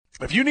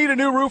If you need a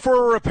new roof or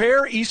a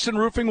repair, Easton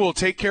Roofing will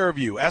take care of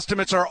you.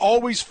 Estimates are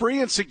always free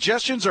and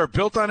suggestions are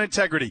built on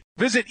integrity.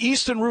 Visit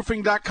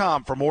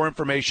eastonroofing.com for more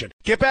information.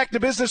 Get back to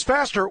business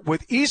faster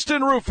with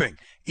Easton Roofing.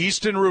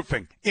 Easton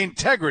Roofing.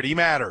 Integrity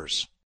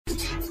matters.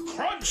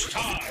 Crunch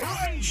time!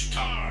 Crunch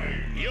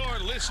time! You're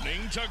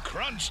listening to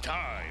Crunch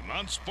Time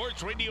on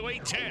Sports Radio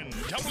 810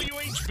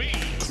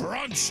 WHB.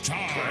 Crunch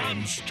time!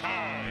 Crunch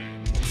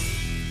time!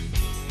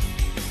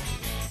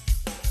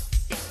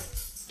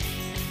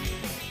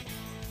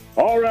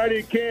 All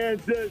righty,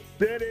 Kansas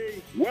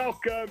City,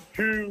 welcome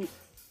to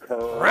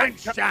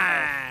Crunch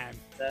Time.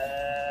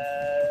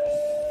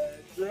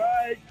 That's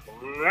right,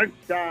 Crunch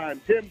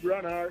Time. Tim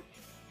Grunhart,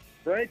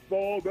 Frank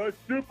Bowl, the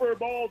Super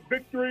Bowl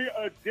Victory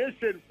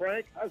Edition.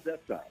 Frank, how's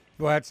that sound?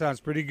 Well, that sounds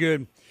pretty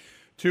good.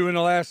 2 in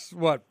the last,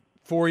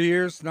 4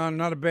 years?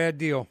 Not a bad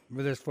deal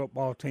for this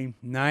football team.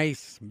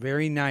 Nice,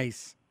 very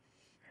nice.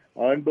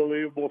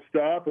 Unbelievable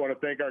stuff. I want to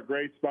thank our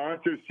great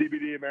sponsors,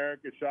 CBD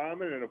America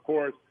Shaman, and, of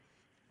course,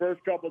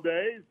 first couple of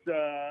days,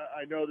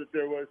 I know that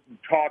there was some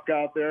talk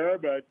out there,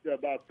 but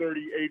about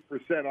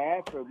 38%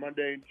 off for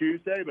Monday and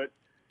Tuesday. But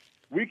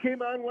we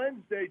came on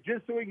Wednesday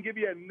just so we can give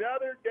you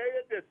another day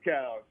of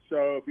discounts.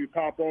 So if you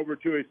pop over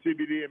to a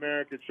CBD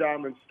America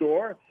Shaman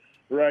store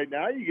right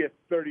now, you get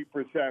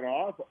 30%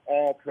 off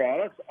all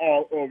products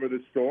all over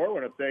the store. I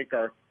want to thank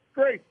our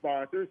great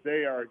sponsors.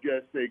 They are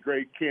just a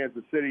great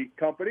Kansas City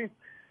company.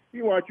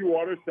 You want your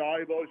water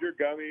solubles, your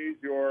gummies,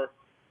 your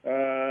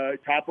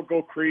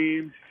topical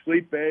creams,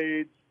 sleep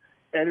aids,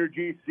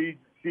 energy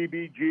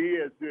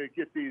CBG as they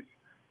get these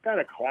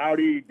kind of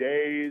cloudy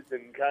days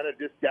and kind of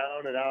just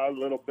down and out a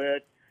little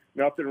bit.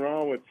 Nothing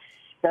wrong with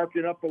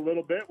sparking up a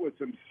little bit with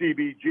some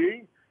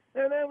CBG.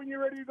 And then when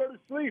you're ready to go to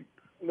sleep,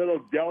 a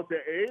little Delta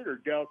 8 or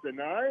Delta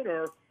 9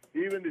 or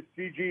even the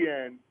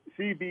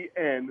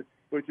CBN,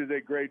 which is a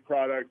great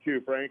product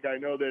too, Frank. I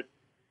know that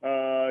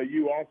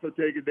you also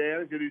take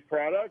advantage of these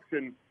products.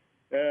 And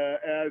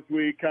as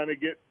we kind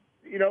of get,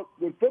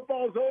 when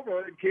football's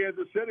over in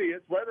Kansas City,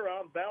 it's right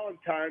around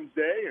Valentine's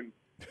Day, and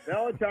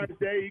Valentine's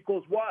Day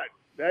equals what?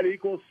 That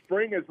equals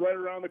spring is right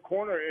around the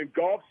corner in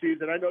golf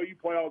season. I know you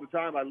play all the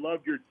time. I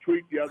loved your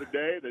tweet the other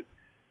day that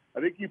I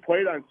think you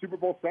played on Super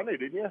Bowl Sunday,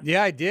 didn't you?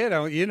 Yeah, I did.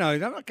 I'm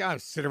not going to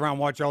sit around and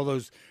watch all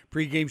those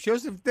pregame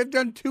shows. They've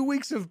done 2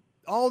 weeks of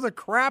all the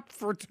crap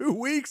for 2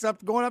 weeks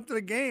going up to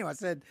the game. I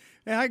said,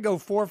 man, I go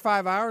 4 or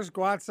 5 hours,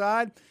 go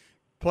outside,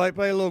 play a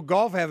little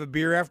golf, have a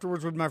beer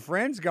afterwards with my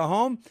friends, go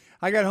home.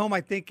 I got home, I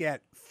think,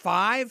 at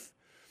 5,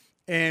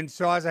 and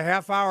so I was a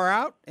half hour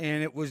out,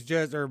 and it was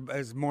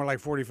more like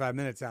 45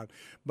 minutes out.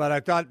 But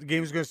I thought the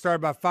game was going to start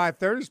about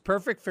 5:30. It's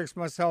perfect. Fixed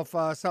myself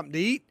something to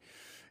eat,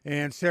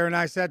 and Sarah and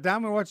I sat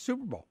down and watched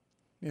Super Bowl.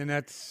 And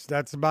it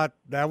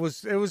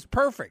was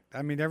perfect.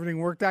 I mean, everything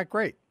worked out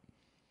great.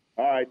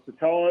 All right, so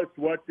tell us,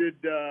 what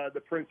did the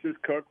princess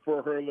cook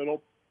for her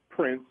little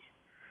prince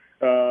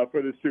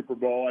for the Super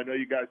Bowl? I know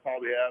you guys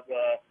probably have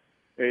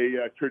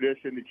a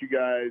tradition that you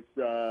guys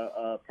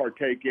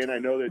partake in. I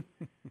know that,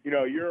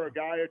 you're a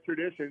guy of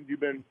traditions. You've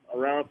been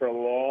around for a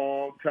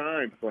long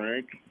time,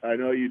 Frank. I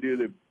know you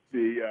do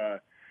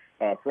the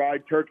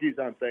fried turkeys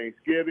on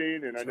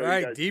Thanksgiving, and I know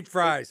you guys deep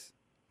fries.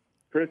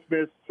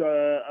 Christmas,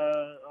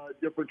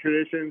 different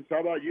traditions.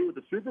 How about you with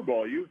the Super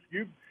Bowl? You've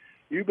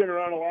been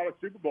around a lot of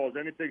Super Bowls.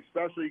 Anything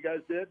special you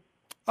guys did?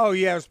 Oh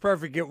yeah, it was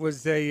perfect. It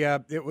was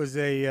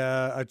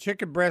a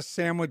chicken breast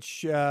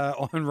sandwich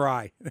on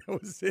rye. That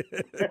was it.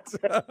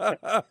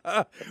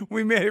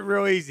 We made it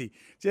real easy.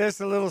 Just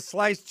a little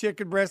sliced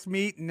chicken breast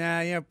meat,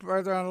 and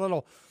put on a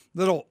little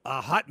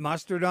hot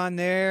mustard on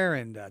there,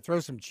 and throw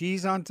some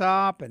cheese on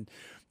top, and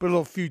put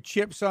a few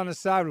chips on the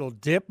side, a little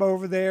dip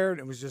over there,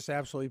 and it was just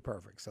absolutely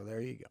perfect. So there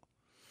you go.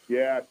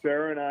 Yeah,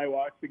 Sarah and I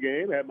watched the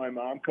game. I had my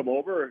mom come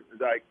over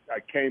as I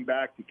came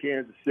back to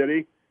Kansas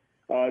City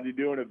to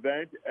do an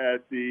event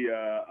at the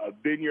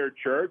Vineyard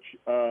Church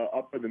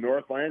up in the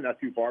Northland, not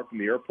too far from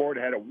the airport.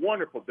 I had a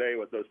wonderful day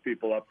with those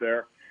people up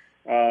there.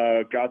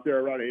 Got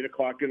there around 8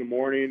 o'clock in the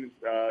morning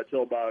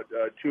till about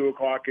 2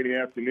 o'clock in the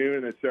afternoon.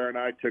 And then Sarah and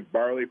I took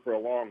Barley for a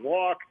long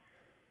walk.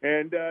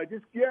 And I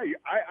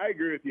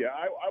agree with you.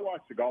 I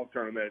watched the golf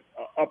tournament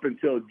up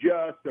until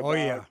just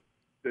about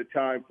the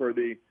time for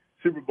the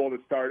Super Bowl to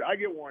start. I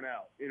get worn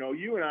out.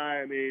 You and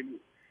I mean,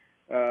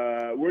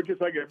 we're just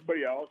like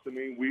everybody else. I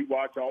mean, we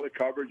watch all the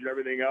coverage and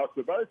everything else.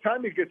 But by the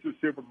time it gets to the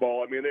Super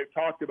Bowl, I mean, they've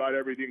talked about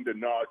everything to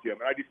nauseam,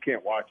 and I just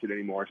can't watch it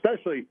anymore,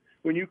 especially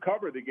when you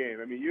cover the game.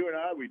 I mean, you and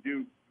I, we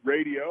do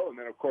radio, and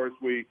then, of course,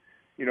 we,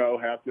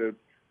 have to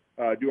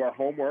do our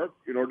homework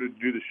in order to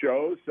do the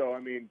shows. So, I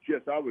mean,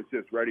 I was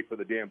just ready for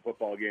the damn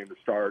football game to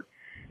start.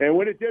 And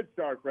when it did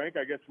start, Frank,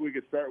 I guess we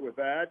could start with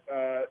that.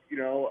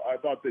 I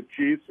thought the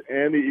Chiefs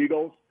and the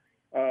Eagles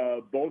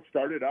both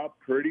started out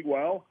pretty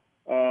well.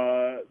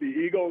 The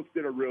Eagles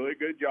did a really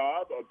good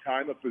job of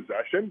time of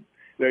possession.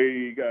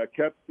 They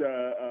kept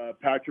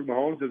Patrick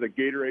Mahomes as a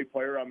Gatorade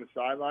player on the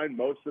sideline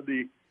most of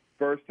the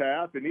first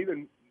half and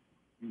even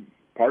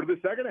part of the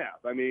second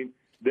half. I mean,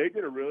 they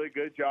did a really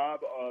good job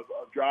of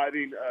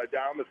driving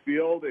down the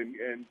field and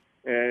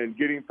and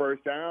getting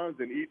first downs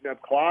and eating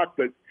up clock.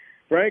 But,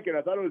 Frank, and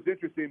I thought it was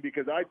interesting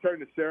because I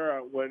turned to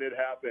Sarah when it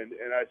happened,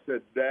 and I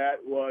said that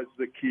was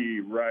the key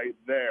right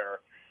there.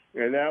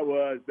 And that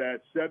was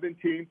that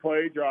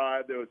 17-play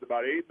drive that was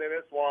about 8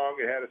 minutes long.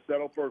 It had to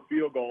settle for a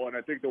field goal, and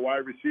I think the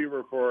wide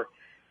receiver for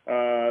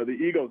the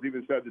Eagles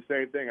even said the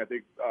same thing. I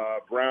think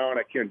Brown,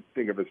 I can't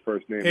think of his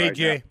first name right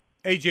now.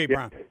 A.J.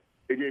 Brown.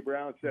 A.J.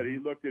 Brown said he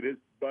looked at his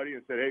buddy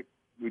and said, hey,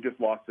 we just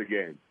lost the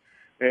game.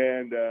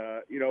 And,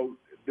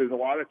 there's a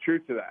lot of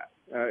truth to that.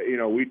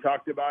 We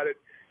talked about it.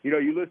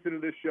 You listen to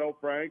this show,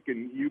 Frank,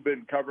 and you've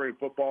been covering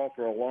football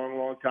for a long,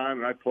 long time,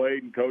 and I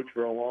played and coached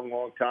for a long,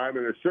 long time,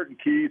 and there's certain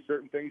keys,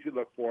 certain things you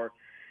look for.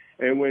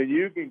 And when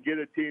you can get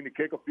a team to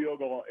kick a field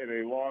goal in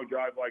a long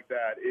drive like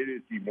that, it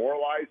is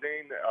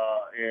demoralizing,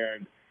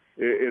 and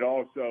it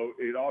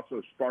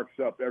also sparks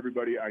up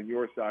everybody on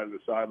your side of the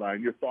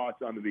sideline. Your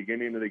thoughts on the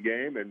beginning of the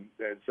game and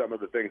some of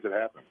the things that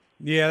happened.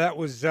 Yeah, that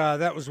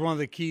was one of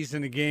the keys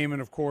in the game,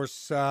 and of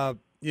course, when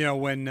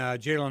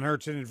Jalen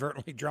Hurts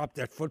inadvertently dropped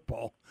that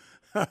football.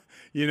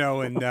 We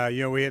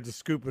had the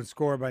scoop and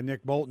score by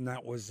Nick Bolton.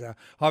 That was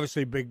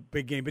obviously a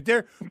big game. But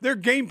their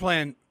game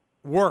plan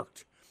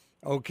worked.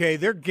 Okay,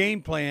 their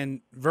game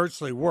plan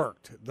virtually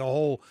worked the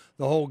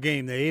whole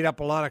game. They ate up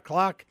a lot of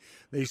clock.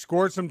 They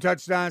scored some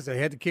touchdowns. They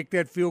had to kick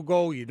that field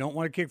goal. You don't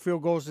want to kick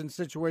field goals in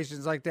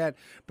situations like that.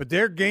 But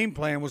their game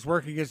plan was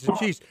working against the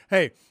Chiefs.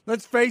 Hey,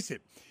 let's face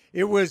it.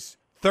 It was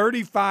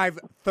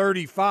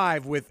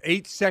 35-35 with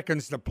 8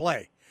 seconds to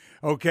play.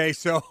 Okay,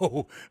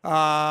 so,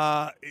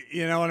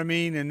 you know what I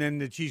mean? And then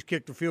the Chiefs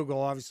kicked the field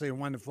goal, obviously, and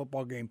won the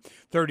football game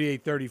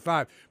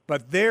 38-35.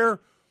 But their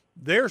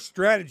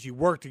strategy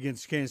worked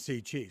against Kansas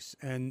City Chiefs,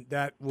 and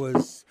that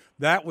was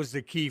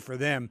the key for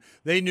them.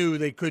 They knew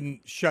they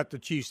couldn't shut the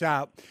Chiefs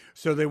out,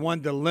 so they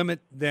wanted to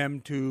limit them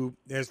to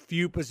as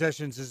few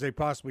possessions as they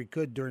possibly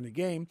could during the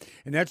game,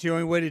 and that's the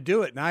only way to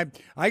do it. And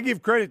I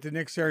give credit to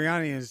Nick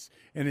Sirianni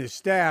and his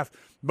staff.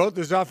 Both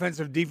his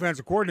offensive and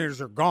defensive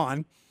coordinators are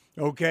gone.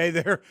 Okay,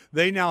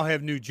 they now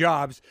have new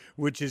jobs,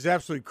 which is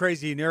absolutely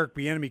crazy, and Eric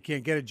Bieniemy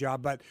can't get a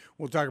job, but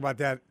we'll talk about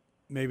that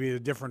maybe at a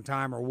different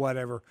time or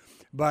whatever.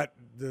 But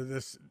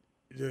the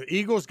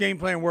Eagles' game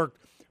plan worked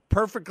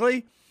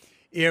perfectly.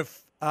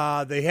 If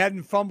they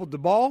hadn't fumbled the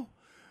ball,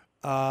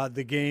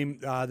 the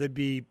game they'd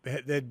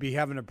be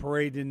having a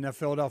parade in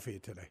Philadelphia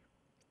today.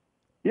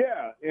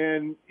 Yeah,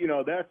 and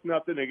that's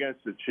nothing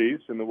against the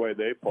Chiefs and the way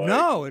they play.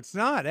 No, it's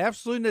not.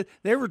 Absolutely not.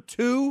 They were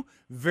two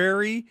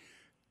very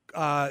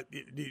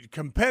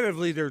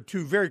competitively, they're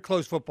two very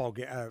close football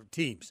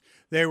teams.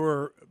 They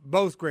were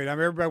both great. I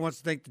mean, everybody wants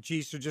to think the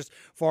Chiefs are just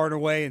far and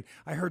away, and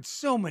I heard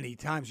so many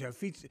times,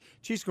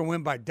 Chiefs going to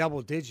win by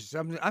double digits.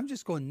 I'm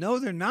just going, no,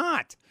 they're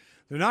not.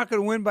 They're not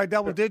going to win by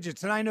double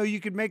digits. And I know you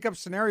could make up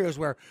scenarios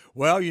where,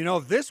 well,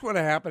 if this would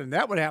have happened and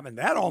that would happen,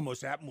 that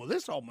almost happened. Well,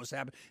 this almost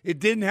happened. It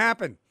didn't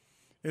happen.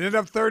 It ended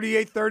up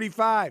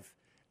 38-35.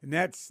 And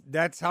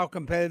that's how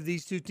competitive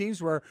these two teams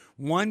were.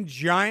 One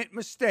giant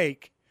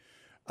mistake.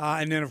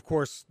 And then, of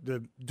course,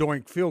 the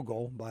doink field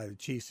goal by the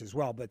Chiefs as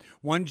well. But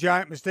one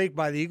giant mistake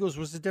by the Eagles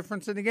was the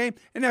difference in the game,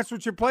 and that's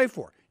what you play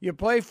for. You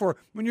play for,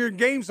 when you're in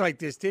games like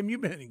this, Tim, you've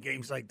been in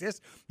games like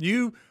this,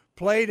 you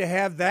play to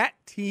have that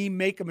team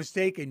make a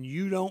mistake, and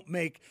you don't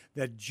make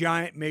that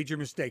giant major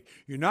mistake.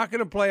 You're not going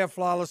to play a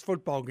flawless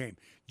football game.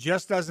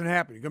 Just doesn't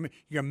happen. You're going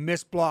to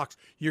miss blocks.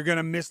 You're going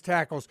to miss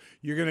tackles.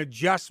 You're going to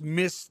just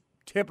miss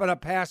tipping a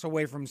pass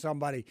away from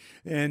somebody,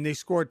 and they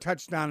score a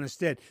touchdown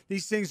instead.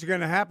 These things are going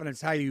to happen. It's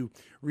how you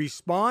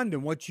respond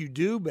and what you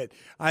do, but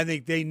I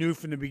think they knew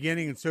from the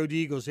beginning, and so the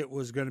Eagles, it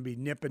was going to be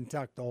nip and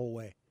tuck the whole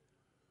way.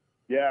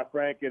 Yeah,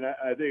 Frank, and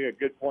I think a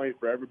good point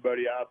for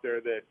everybody out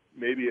there that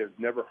maybe has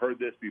never heard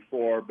this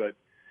before, but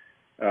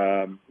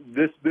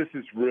this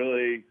is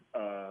really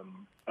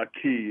a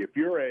key. If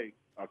you're a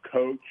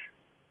coach,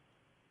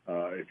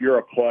 if you're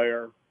a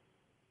player,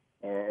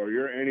 or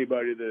you're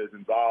anybody that is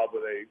involved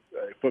with a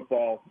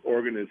football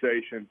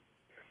organization,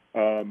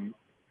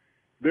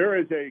 there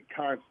is a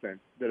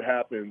constant that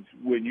happens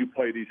when you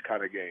play these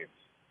kind of games.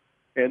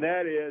 And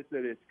that is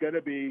that it's going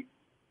to be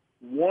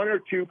one or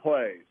two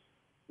plays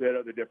that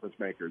are the difference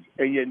makers.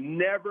 And you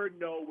never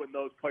know when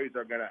those plays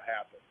are going to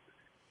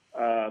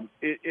happen.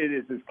 It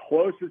is as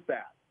close as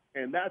that.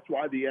 And that's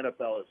why the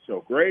NFL is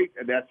so great,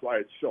 and that's why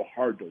it's so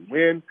hard to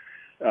win.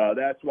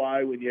 That's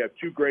why when you have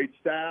two great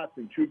staffs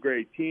and two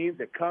great teams,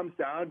 it comes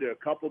down to a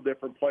couple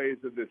different plays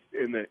of this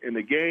in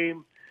the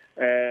game,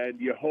 and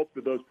you hope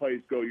that those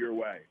plays go your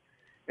way.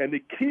 And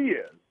the key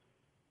is,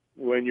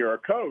 when you're a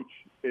coach,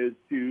 is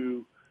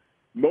to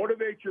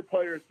motivate your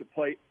players to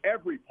play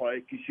every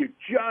play, because you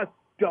just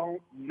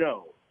don't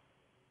know.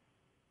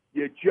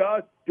 You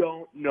just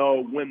don't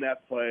know when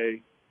that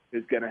play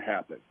is going to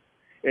happen.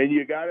 And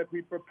you got to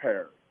be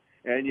prepared,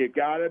 and you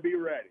got to be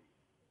ready,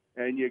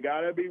 and you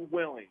got to be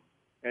willing.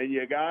 And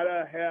you got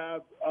to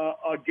have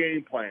a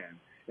game plan,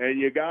 and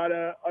you got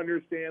to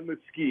understand the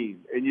scheme,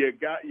 and you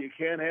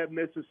can't have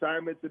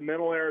misassignments and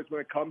mental errors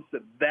when it comes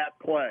to that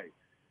play.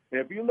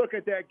 And if you look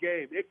at that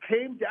game, it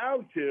came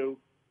down to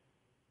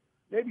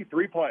maybe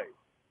 3 plays.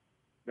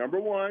 Number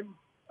one,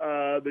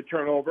 the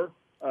turnover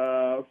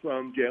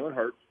from Jalen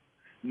Hurts.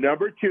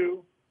 Number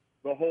two,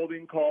 the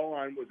holding call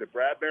on, was it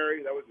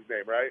Bradbury? That was his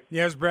name, right?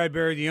 Yes,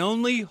 Bradbury. The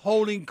only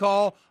holding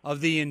call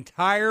of the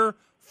entire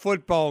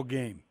football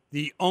game.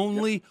 The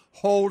only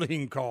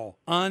holding call.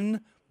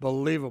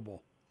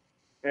 Unbelievable.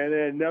 And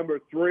then number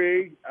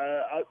three,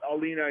 I'll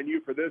lean on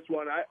you for this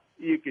one.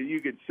 You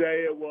could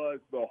say it was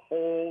the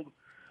hold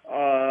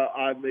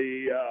on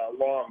the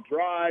long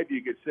drive.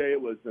 You could say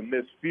it was the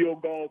missed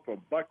field goal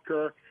from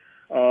Butker.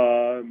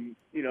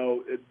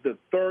 The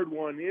third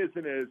one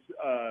isn't as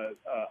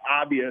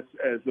obvious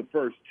as the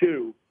first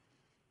two,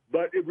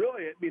 but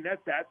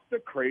that's the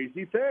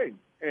crazy thing.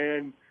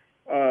 And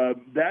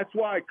that's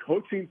why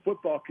coaching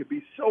football could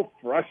be so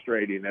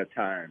frustrating at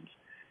times.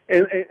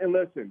 And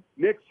listen,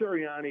 Nick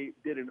Sirianni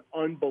did an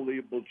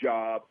unbelievable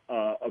job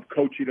of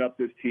coaching up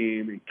this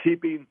team and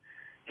keeping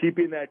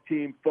that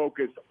team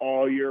focused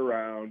all year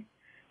round,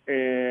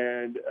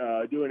 and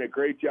doing a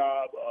great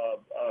job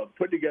of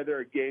putting together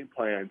a game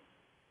plan.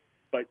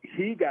 But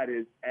he got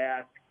his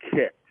ass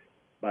kicked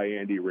by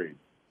Andy Reid.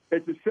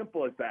 It's as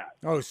simple as that.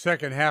 Oh,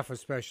 second half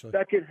especially.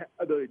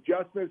 The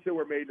adjustments that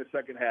were made in the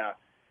second half.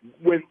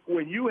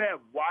 When you have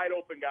wide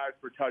open guys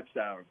for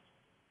touchdowns,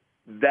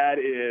 that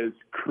is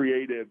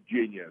creative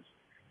genius.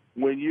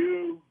 When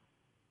you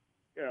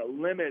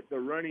limit the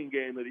running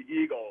game of the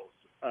Eagles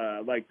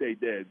like they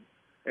did,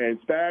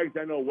 and Spags,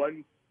 I know,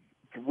 wasn't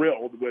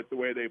thrilled with the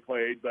way they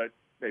played, but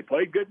they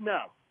played good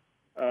enough.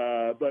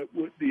 But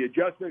with the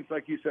adjustments,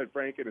 like you said,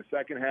 Frank, in the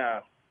second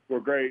half were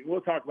great.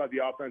 We'll talk about the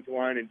offensive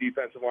line and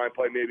defensive line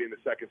play maybe in the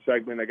second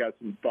segment. I got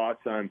some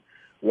thoughts on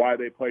why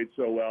they played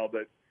so well,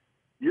 but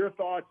your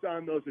thoughts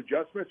on those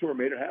adjustments that were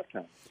made at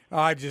halftime?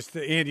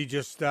 Andy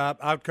just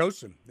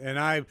outcoached him.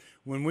 And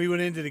when we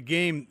went into the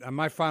game,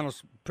 my final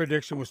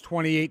prediction was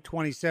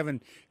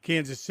 28-27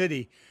 Kansas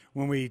City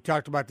when we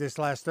talked about this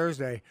last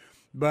Thursday.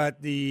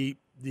 But the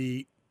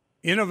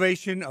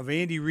innovation of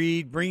Andy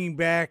Reid, bringing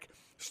back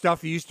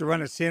stuff he used to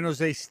run at San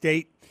Jose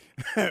State,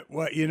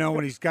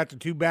 when he's got the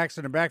two backs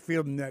in the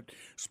backfield and that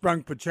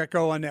sprung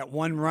Pacheco on that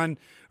one run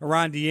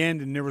around the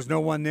end and there was no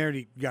one there, and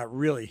he got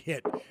really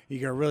hit. He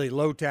got really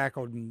low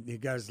tackled and he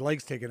got his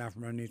legs taken out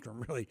from underneath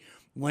him, really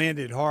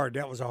landed hard.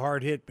 That was a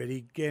hard hit, but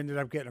he ended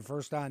up getting a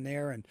first on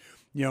there and,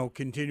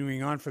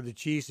 continuing on for the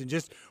Chiefs and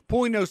just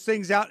pulling those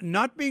things out and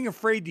not being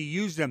afraid to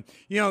use them.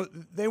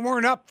 They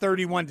weren't up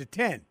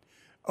 31-10.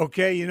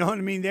 Okay, you know what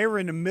I mean? They were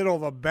in the middle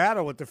of a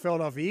battle with the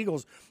Philadelphia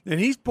Eagles, and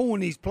he's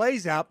pulling these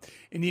plays out.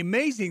 And the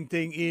amazing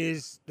thing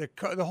is the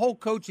whole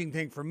coaching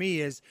thing for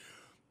me is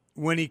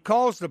when he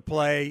calls the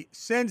play,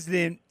 sends it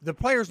in, the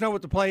players know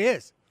what the play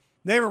is.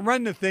 They haven't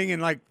run the thing in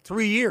like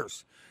 3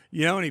 years,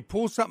 and he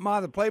pulls something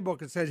out of the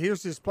playbook and says,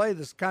 here's this play,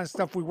 this kind of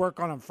stuff we work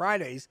on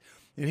Fridays,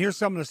 and here's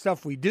some of the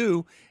stuff we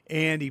do.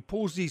 And he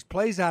pulls these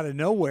plays out of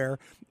nowhere,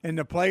 and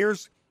the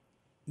players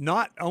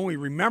not only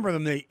remember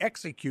them, they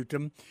execute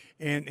them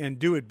and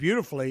do it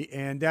beautifully,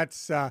 and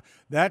that's a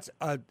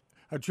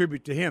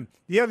tribute to him.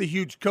 The other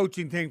huge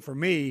coaching thing for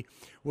me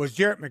was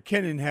Jerick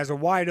McKinnon has a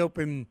wide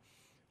open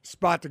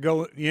spot to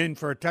go in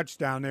for a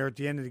touchdown there at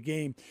the end of the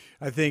game.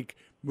 I think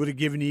would have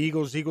given the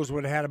Eagles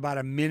would have had about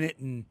a minute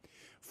and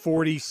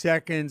 40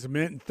 seconds, a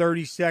minute and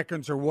 30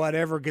 seconds or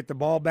whatever, get the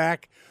ball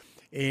back.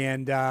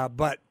 And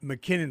but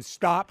McKinnon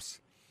stops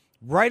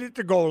right at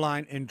the goal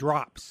line and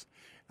drops.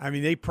 I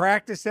mean, they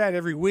practice that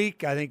every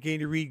week. I think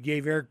Andy Reid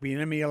gave Eric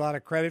Bieniemy a lot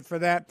of credit for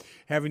that,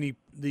 having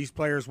these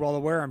players well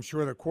aware. I'm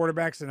sure the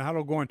quarterbacks in the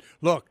huddle going,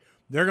 look,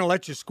 they're going to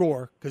let you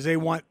score because they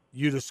want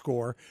you to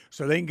score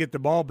so they can get the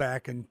ball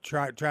back and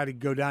try to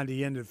go down to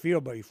the end of the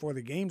field before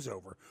the game's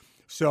over.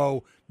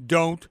 So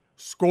don't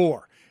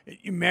score.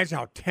 Imagine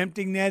how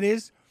tempting that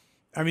is.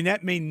 I mean,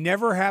 that may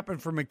never happen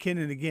for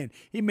McKinnon again.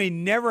 He may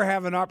never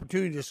have an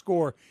opportunity to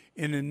score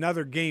in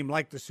another game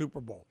like the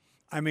Super Bowl.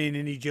 I mean,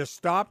 and he just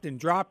stopped and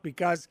dropped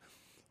because,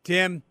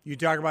 Tim, you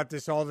talk about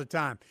this all the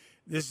time.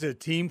 This is a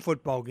team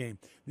football game.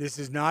 This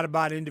is not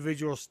about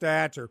individual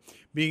stats or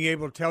being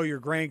able to tell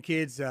your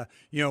grandkids, that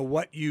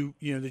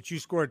you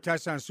scored a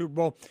touchdown in the Super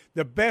Bowl.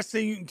 The best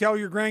thing you can tell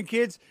your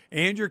grandkids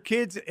and your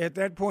kids at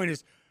that point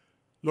is,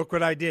 look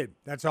what I did.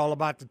 That's all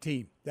about the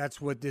team.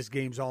 That's what this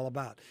game's all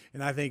about.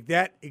 And I think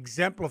that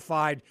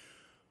exemplified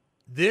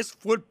this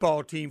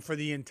football team for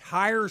the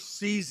entire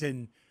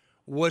season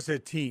was a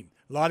team.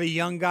 A lot of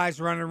young guys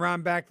running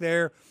around back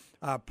there,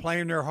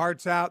 playing their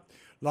hearts out.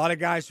 A lot of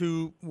guys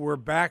who were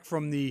back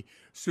from the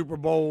Super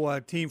Bowl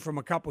team from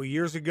a couple of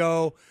years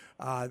ago.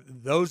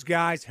 Those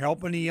guys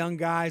helping the young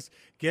guys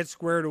get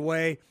squared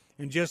away,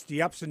 and just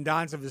the ups and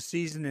downs of the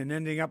season and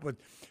ending up with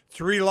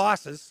 3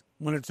 losses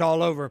when it's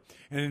all over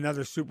and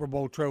another Super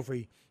Bowl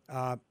trophy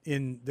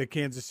in the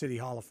Kansas City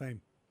Hall of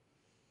Fame.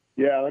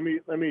 Yeah,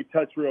 let me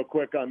touch real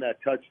quick on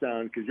that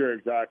touchdown because you're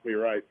exactly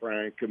right,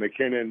 Frank.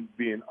 McKinnon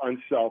being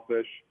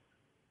unselfish.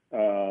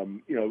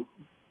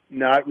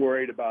 Not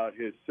worried about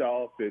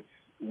himself. It's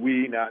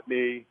we, not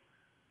me.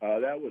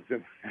 That was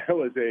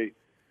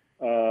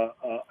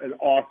an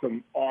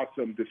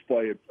awesome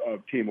display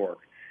of teamwork.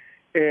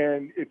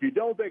 And if you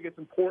don't think it's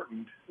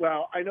important,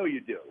 well, I know you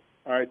do.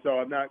 All right,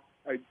 so let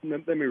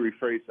me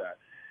rephrase that.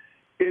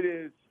 It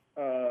is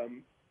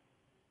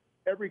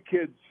every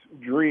kid's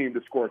dream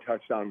to score a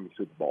touchdown in the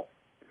Super Bowl.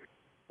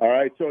 All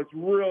right, so it's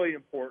really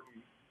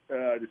important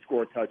to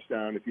score a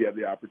touchdown if you have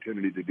the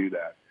opportunity to do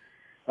that.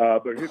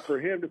 But for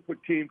him to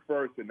put team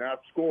first and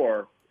not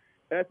score,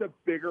 that's a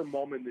bigger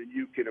moment than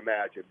you can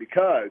imagine.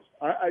 Because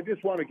I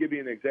just want to give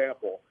you an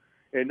example.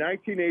 In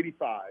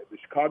 1985, the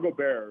Chicago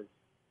Bears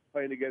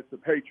playing against the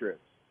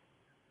Patriots,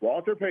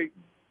 Walter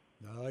Payton,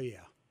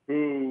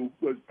 who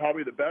was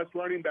probably the best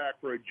running back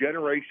for a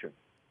generation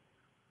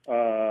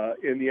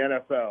in the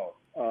NFL,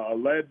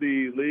 led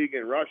the league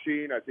in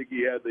rushing. I think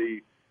he had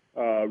the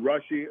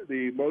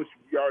most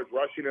yards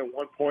rushing at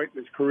one point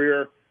in his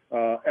career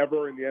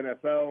ever in the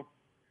NFL.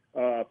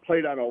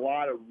 Played on a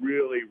lot of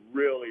really,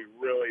 really,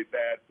 really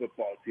bad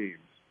football teams,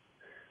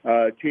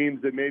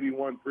 teams that maybe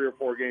won 3 or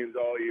 4 games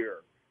all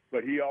year.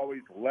 But he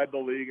always led the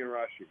league in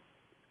rushing.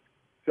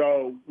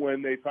 So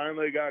when they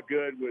finally got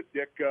good with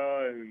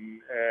Ditka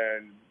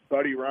and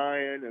Buddy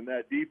Ryan and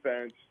that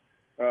defense,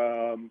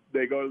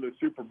 they go to the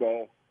Super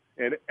Bowl,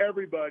 and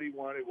everybody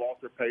wanted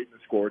Walter Payton to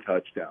score a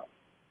touchdown.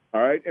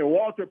 All right? And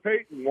Walter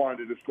Payton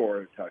wanted to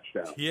score a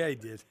touchdown. Yeah, he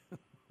did.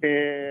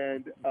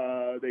 And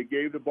they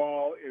gave the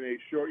ball in a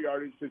short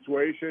yardage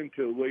situation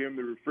to William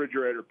the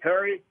Refrigerator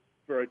Perry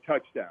for a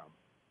touchdown.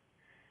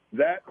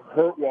 That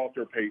hurt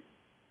Walter Payton.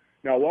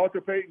 Now, Walter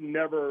Payton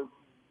never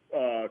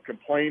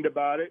complained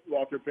about it.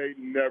 Walter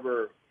Payton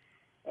never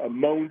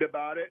moaned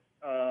about it.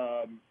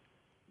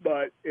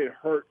 But it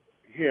hurt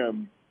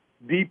him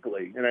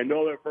deeply. And I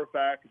know that for a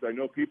fact because I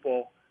know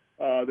people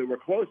that were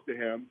close to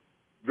him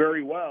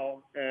very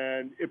well,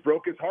 and it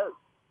broke his heart.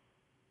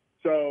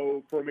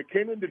 So for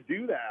McKinnon to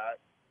do that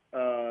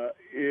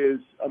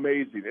is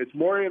amazing. It's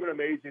more even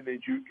amazing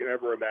than you can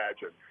ever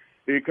imagine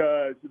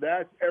because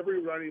that's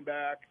every running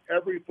back,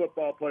 every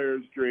football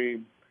player's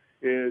dream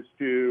is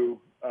to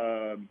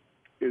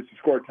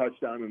score a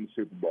touchdown in the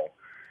Super Bowl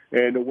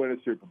and to win a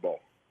Super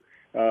Bowl.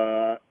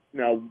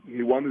 Now,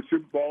 he won the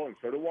Super Bowl, and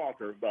so did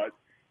Walter, but,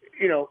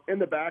 in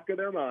the back of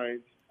their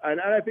minds,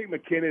 and I think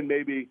McKinnon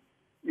maybe,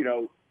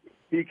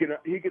 he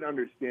can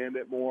understand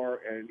it more,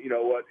 and you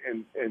know what,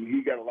 and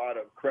he got a lot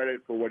of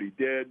credit for what he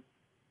did.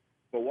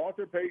 But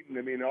Walter Payton,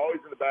 always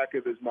in the back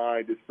of his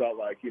mind, just felt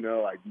like,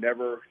 I'd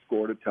never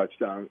scored a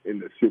touchdown in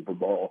the Super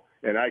Bowl,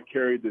 and I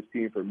carried this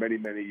team for many,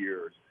 many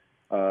years.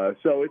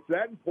 So it's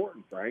that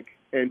important, Frank,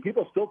 and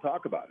people still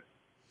talk about it.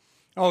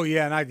 Oh,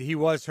 yeah, and he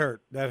was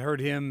hurt. That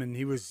hurt him, and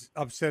he was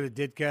upset at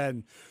Ditka,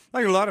 and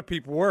like a lot of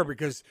people were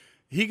because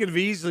he could have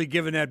easily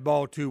given that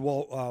ball to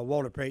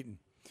Walter Payton.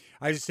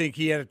 I just think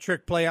he had a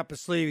trick play up his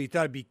sleeve. He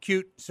thought it'd be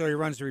cute, so he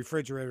runs the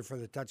refrigerator for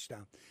the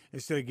touchdown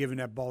instead of giving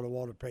that ball to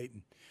Walter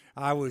Payton.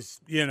 I was,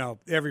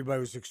 everybody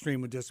was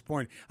extremely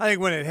disappointed. I think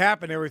when it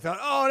happened, everybody thought,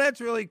 oh, that's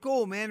really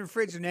cool, man,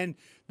 refrigerator. And then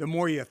the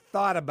more you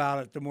thought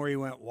about it, the more you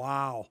went,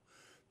 wow,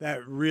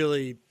 that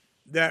really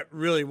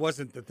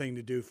wasn't the thing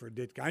to do for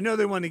Ditka. I know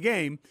they won the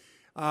game,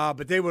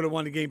 but they would have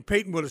won the game.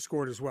 Payton would have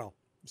scored as well.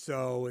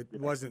 So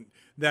it wasn't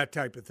that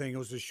type of thing. It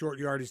was a short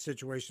yardage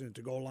situation at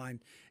the goal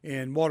line,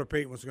 and Walter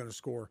Payton was going to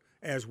score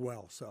as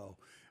well. So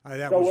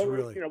that was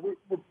really.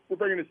 We're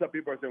bringing this up.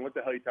 People are saying, "What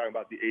the hell are you talking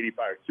about? The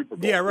 '85 Super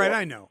Bowl?" Yeah, right.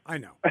 I know.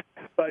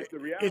 But the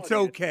reality, it's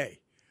okay.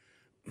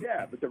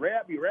 But the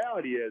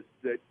reality is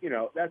that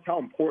that's how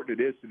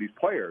important it is to these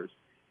players,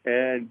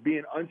 and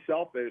being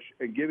unselfish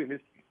and giving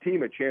his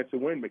team a chance to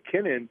win.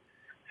 McKinnon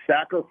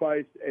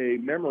sacrificed a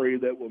memory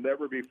that will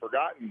never be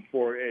forgotten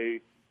for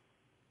a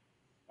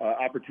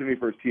opportunity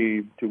for his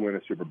team to win a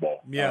Super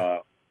Bowl. Yeah.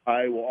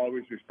 I will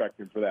always respect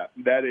him for that.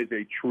 That is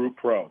a true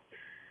pro.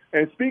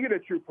 And speaking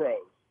of true pros,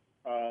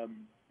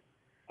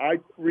 I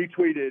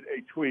retweeted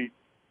a tweet,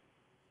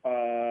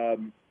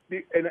 and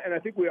I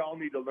think we all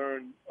need to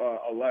learn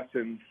a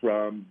lesson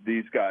from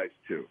these guys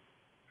too.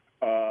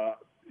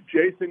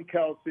 Jason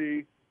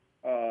Kelce,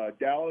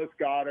 Dallas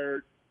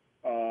Goedert,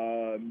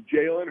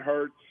 Jalen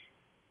Hurts,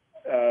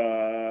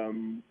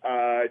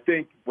 I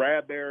think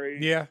Bradbury.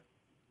 Yeah.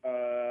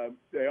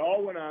 They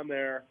all went on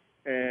there,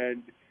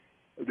 and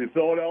the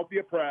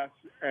Philadelphia press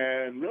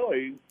and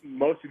really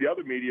most of the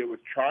other media was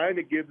trying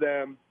to give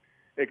them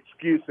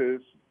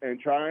excuses and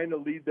trying to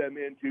lead them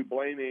into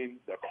blaming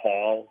the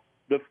call,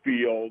 the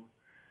field,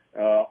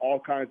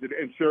 all kinds of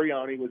 – and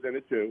Sirianni was in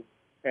it too.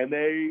 And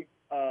they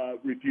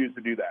refused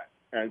to do that.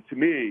 And to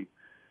me,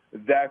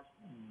 that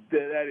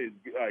is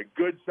a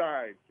good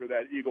sign for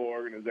that Eagle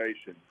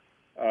organization.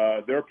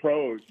 They're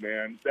pros,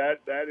 man.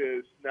 That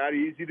is not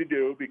easy to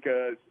do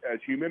because as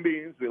human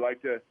beings, we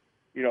like to,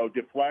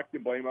 deflect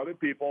and blame other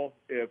people.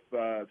 If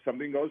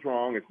something goes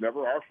wrong, it's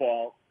never our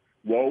fault.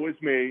 Woe is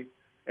me.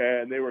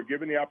 And they were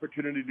given the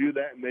opportunity to do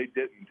that, and they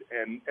didn't.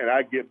 And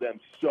I give them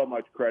so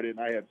much credit, and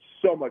I have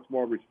so much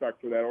more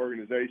respect for that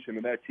organization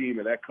and that team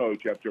and that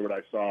coach after what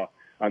I saw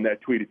on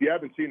that tweet. If you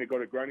haven't seen it, go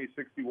to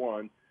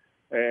Grunny61,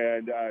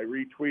 and I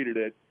retweeted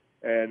it.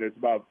 And it's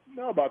about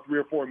 3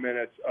 or 4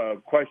 minutes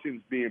of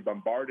questions being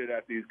bombarded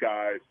at these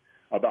guys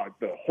about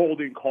the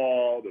holding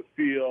call, the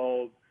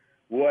field,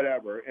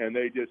 whatever. And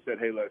they just said,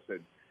 hey,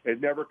 listen, it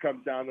never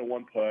comes down to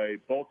one play.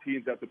 Both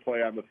teams have to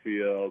play on the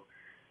field.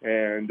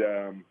 And,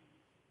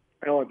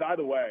 and by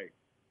the way,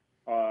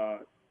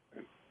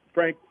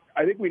 Frank,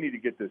 I think we need to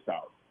get this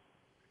out.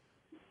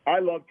 I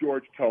love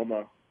George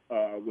Toma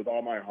with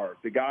all my heart.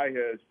 The guy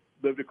has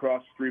lived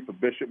across the street from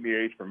Bishop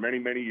Miege for many,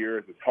 many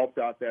years. Has helped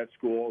out that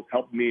school, has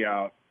helped me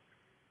out.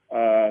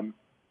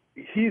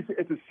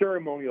 It's a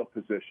ceremonial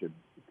position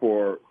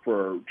for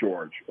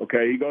George.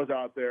 Okay, he goes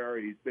out there.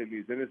 He's in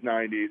his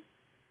 90s.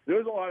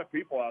 There's a lot of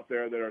people out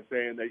there that are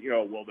saying that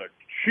well, the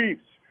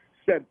Chiefs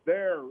sent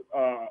their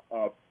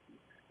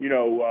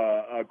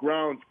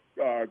grounds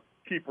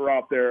keeper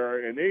out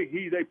there, and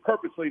they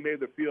purposely made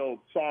the field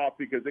soft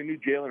because they knew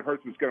Jalen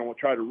Hurts was going to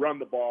try to run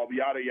the ball.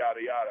 Yada yada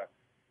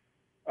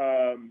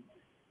yada.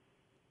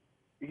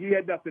 He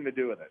had nothing to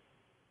do with it.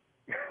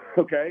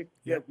 Okay,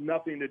 he has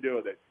nothing to do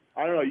with it.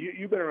 I don't know.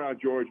 You've been around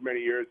George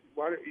many years.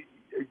 Why don't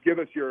you give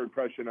us your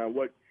impression on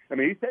what? I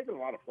mean, he's taking a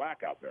lot of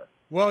flack out there.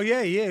 Well,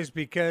 yeah, he is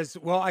because,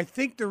 I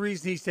think the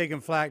reason he's taking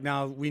flack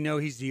now, we know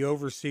he's the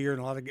overseer and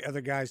a lot of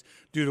other guys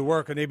do the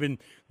work, and they've been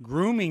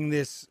grooming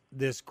this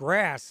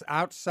grass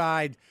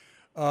outside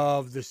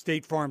of the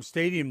State Farm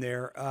Stadium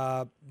there.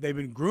 They've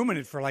been grooming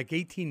it for like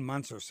 18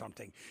 months or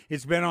something.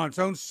 It's been on its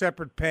own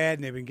separate pad,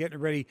 and they've been getting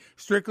it ready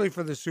strictly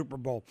for the Super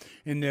Bowl.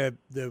 And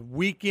the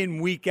week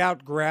in, week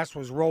out grass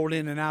was rolled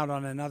in and out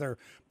on another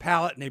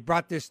pallet, and they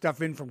brought this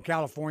stuff in from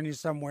California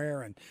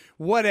somewhere and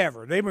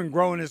whatever. They've been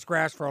growing this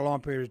grass for a long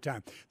period of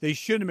time. They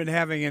shouldn't have been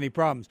having any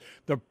problems.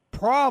 The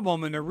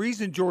problem and the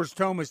reason George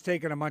Toma is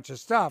taking a bunch of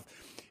stuff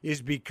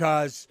is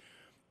because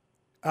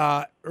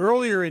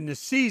earlier in the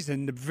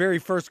season, the very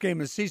first game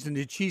of the season,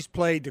 the Chiefs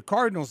played the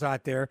Cardinals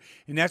out there,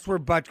 and that's where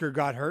Butker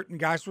got hurt, and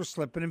guys were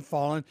slipping and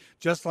falling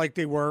just like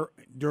they were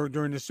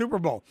during the Super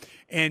Bowl.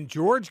 And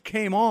George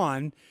came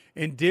on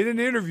and did an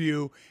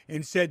interview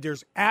and said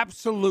there's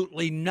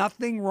absolutely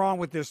nothing wrong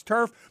with this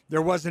turf.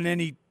 There wasn't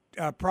any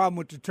problem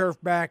with the turf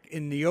back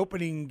in the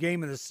opening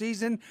game of the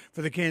season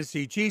for the Kansas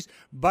City Chiefs.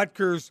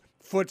 Butker's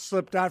foot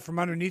slipped out from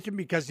underneath him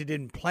because he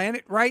didn't plant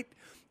it right.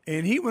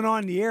 And he went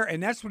on the air,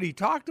 and that's what he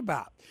talked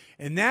about.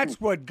 And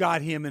that's what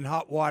got him in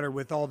hot water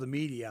with all the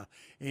media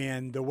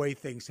and the way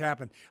things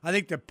happen. I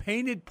think the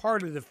painted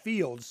part of the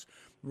fields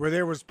where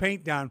there was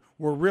paint down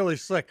were really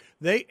slick.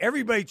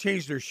 Everybody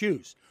changed their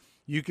shoes.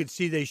 You could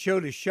see they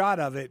showed a shot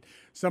of it.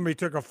 Somebody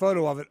took a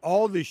photo of it.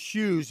 All the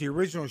shoes, the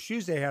original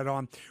shoes they had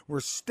on,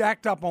 were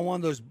stacked up on one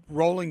of those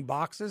rolling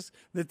boxes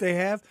that they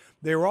have.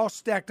 They were all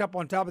stacked up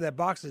on top of that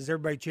box as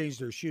everybody changed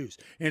their shoes.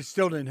 And it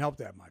still didn't help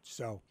that much.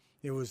 So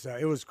it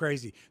was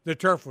crazy. The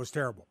turf was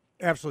terrible,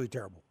 absolutely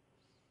terrible.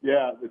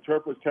 Yeah, the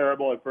turf was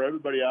terrible, and for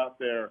everybody out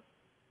there,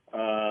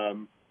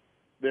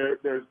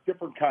 there's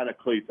different kind of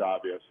cleats.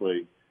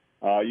 Obviously,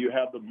 you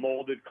have the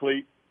molded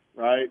cleat,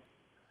 right,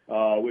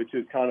 which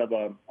is kind of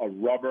a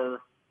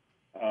rubber,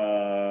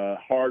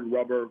 hard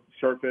rubber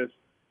surface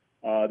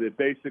that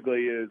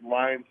basically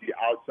lines the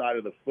outside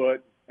of the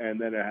foot, and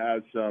then it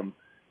has some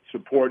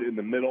support in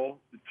the middle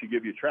to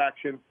give you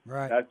traction.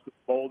 Right. That's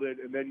molded.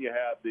 And then you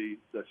have the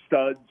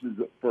studs,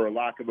 for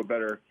lack of a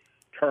better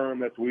term,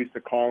 that's what we used to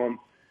call them.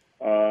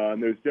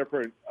 And there's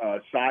different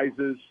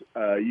sizes.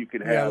 You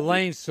can have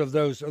lengths of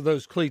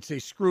those cleats. They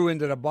screw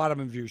into the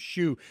bottom of your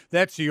shoe.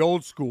 That's the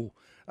old school.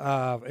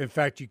 In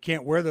fact, you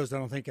can't wear those, I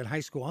don't think, in high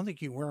school. I don't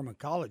think you can wear them in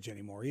college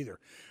anymore either.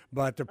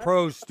 But the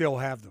pros still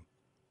have them.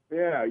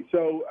 Yeah.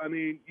 So, I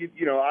mean,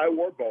 I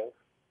wore both.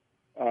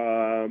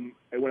 And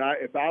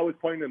if I was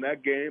playing in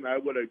that game, I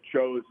would have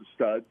chose the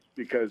studs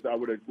because I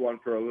would have gone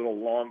for a little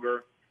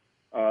longer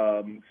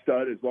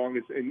stud as long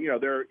as, and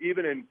they're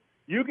even in,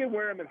 you can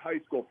wear them in high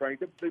school,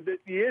 Frank. The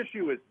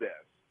issue is this.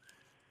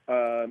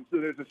 So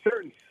there's a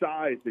certain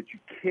size that you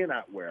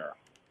cannot wear,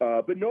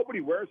 but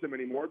nobody wears them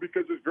anymore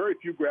because there's very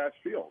few grass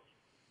fields.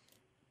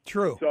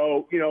 True.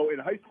 So, in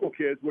high school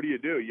kids, what do?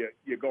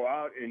 You go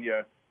out and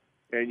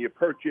you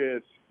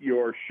purchase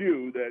your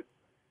shoe that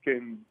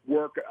can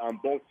work on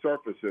both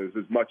surfaces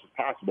as much as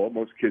possible.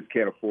 Most kids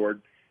can't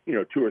afford,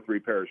 2 or 3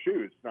 pair of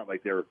shoes. It's not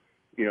like they're,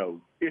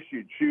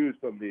 issued shoes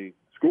from the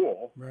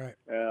school. Right.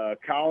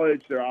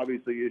 College, they're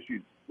obviously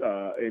issued,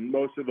 and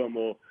most of them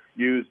will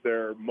use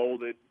their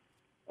molded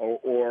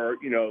or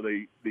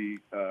the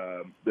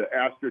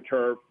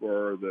AstroTurf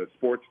or the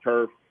Sports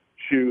Turf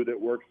shoe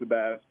that works the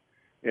best.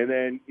 And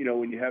then,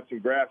 when you have some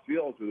grass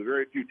fields, or the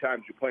very few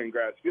times you're playing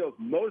grass fields,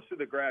 most of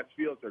the grass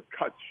fields are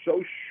cut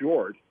so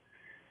short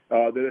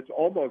that it's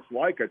almost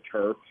like a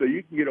turf, so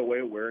you can get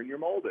away with wearing your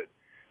molded.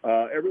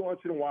 Every once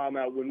in a while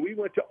now, when we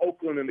went to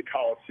Oakland in the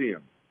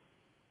Coliseum,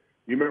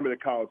 you remember the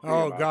Coliseum?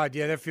 Oh, God,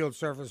 yeah, that field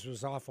surface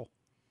was awful.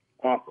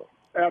 Awful.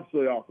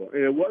 Absolutely awful.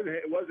 And it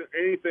wasn't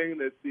anything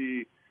that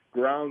the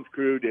grounds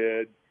crew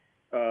did.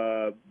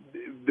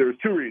 There's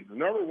 2 reasons.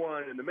 Number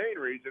one, and the main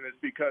reason, is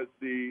because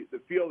the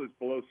field is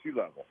below sea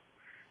level.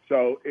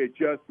 So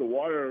the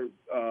water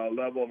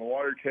level and the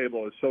water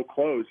table is so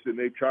close, and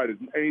they've tried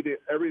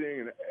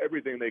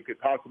everything they could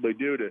possibly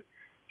do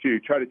to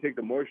try to take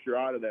the moisture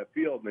out of that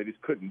field, and they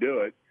just couldn't do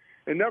it.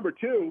 And number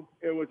two,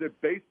 it was a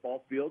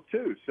baseball field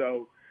too.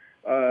 So,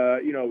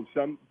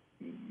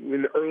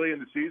 early in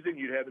the season,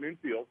 you'd have an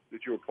infield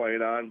that you were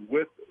playing on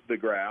with the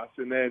grass.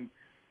 And then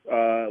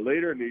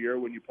later in the year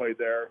when you played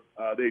there,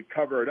 they'd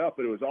cover it up,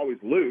 but it was always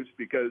loose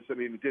because,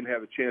 it didn't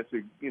have a chance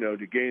to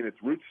gain its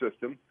root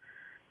system.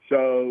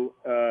 So,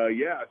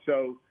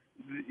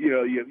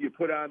 you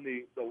put on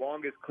the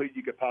longest cleat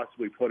you could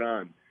possibly put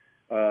on.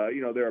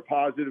 There are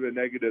positive and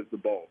negatives to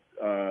both.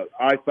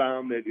 I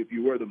found that if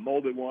you wore the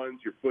molded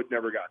ones, your foot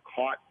never got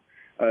caught.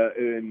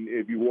 And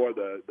if you wore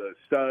the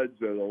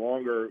studs or the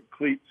longer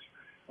cleats,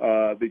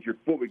 that your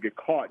foot would get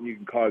caught and you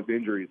can cause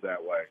injuries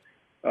that way.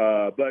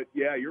 But,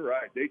 yeah, you're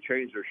right. They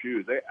changed their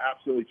shoes. They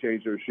absolutely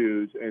changed their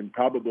shoes and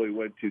probably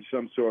went to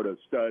some sort of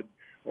stud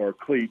or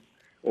cleat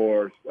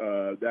or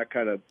that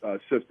kind of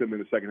system in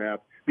the second half.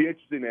 Be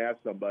interesting to ask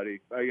somebody.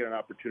 If I get an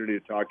opportunity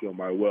to talk to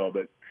them, I will.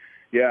 But,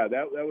 yeah,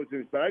 that was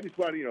it. But I just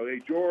wanted,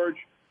 hey, George,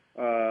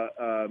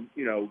 God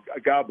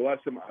bless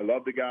him. I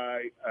love the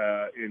guy,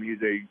 and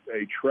he's a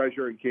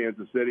treasure in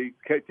Kansas City,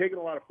 taking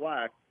a lot of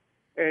flack.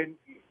 And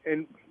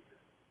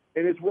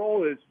his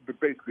role is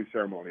basically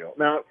ceremonial.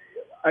 Now,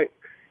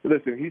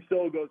 listen, he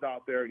still goes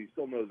out there and he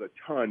still knows a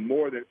ton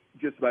more than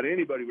just about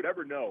anybody would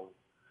ever know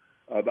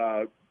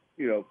about,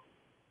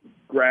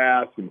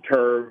 grass and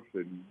turf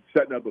and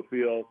setting up a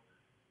field.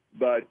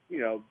 But,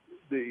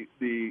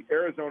 the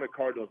Arizona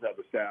Cardinals have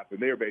a staff, and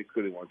they're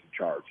basically the ones in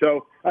charge.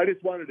 So I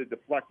just wanted to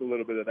deflect a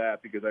little bit of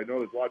that because I know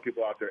there's a lot of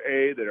people out there,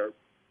 that are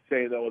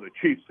saying, the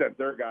Chiefs sent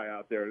their guy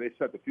out there, and they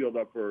set the field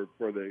up for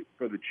the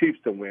Chiefs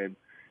to win.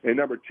 And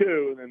number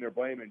two, and then they're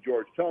blaming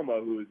George Toma,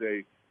 who is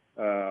a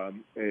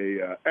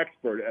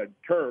expert at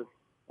turf,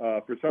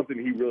 for something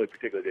he really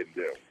particularly didn't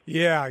do.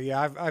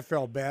 Yeah, I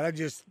felt bad. I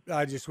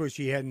just wish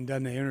he hadn't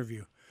done the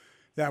interview.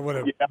 That would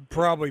have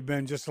probably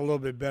been just a little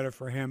bit better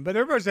for him. But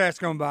everybody's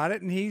asking him about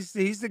it, and he's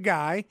the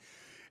guy.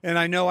 And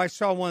I know I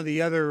saw one of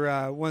the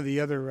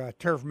other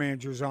turf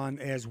managers on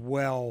as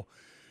well,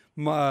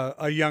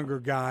 a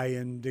younger guy,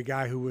 and the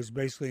guy who was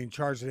basically in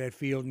charge of that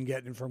field and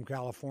getting it from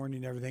California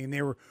and everything. And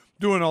they were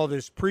doing all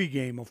this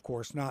pregame, of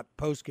course, not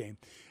postgame.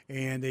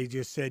 And they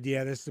just said,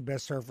 yeah, this is the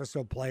best surface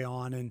they'll play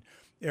on, and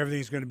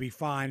everything's going to be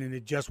fine. And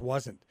it just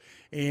wasn't.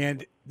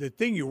 And the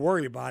thing you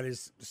worry about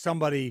is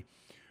somebody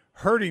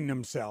hurting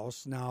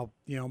themselves. Now,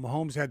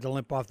 Mahomes had to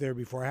limp off there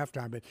before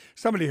halftime, but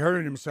somebody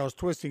hurting themselves,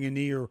 twisting a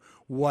knee or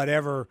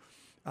whatever,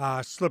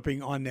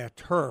 slipping on that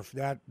turf,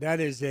 that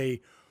is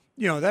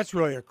that's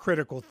really a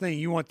critical thing.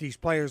 You want these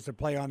players to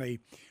play on a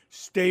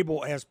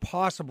stable as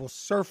possible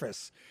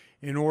surface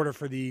in order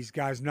for these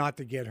guys not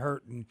to get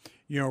hurt and,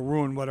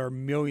 ruin what are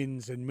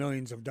millions and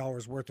millions of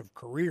dollars worth of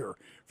career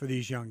for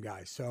these young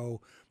guys.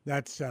 So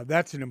that's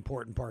an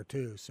important part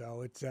too.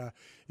 So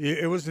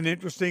it was an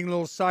interesting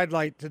little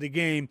sidelight to the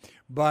game,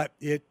 but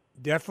it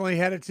definitely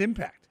had its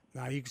impact.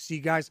 Now you can see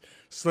guys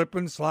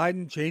slipping,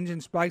 sliding,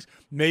 changing spikes.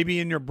 Maybe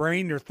in their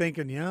brain they're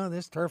thinking,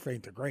 this turf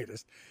ain't the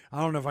greatest. I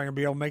don't know if I can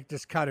be able to make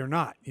this cut or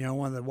not.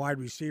 One of the wide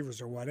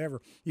receivers or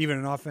whatever, even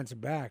an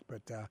offensive back.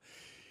 But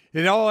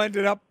it all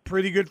ended up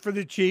pretty good for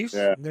the Chiefs.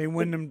 Yeah. They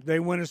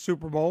win a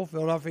Super Bowl.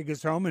 Philadelphia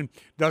gets home and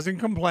doesn't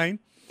complain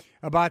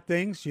about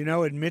things.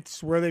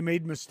 Admits where they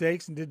made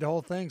mistakes and did the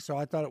whole thing. So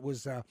I thought it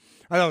was a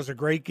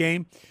great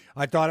game.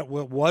 I thought it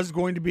was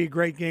going to be a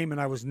great game,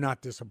 and I was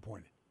not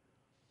disappointed.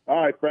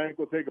 All right, Frank,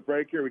 we'll take a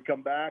break here. We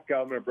come back.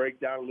 I'm going to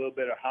break down a little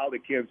bit of how the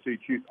Kansas City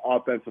Chiefs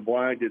offensive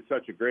line did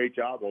such a great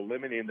job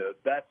eliminating the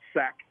best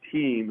sacked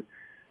team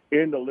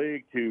in the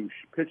league to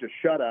pitch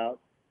a shutout.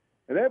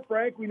 And then,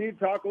 Frank, we need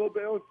to talk a little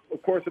bit,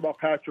 of course, about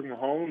Patrick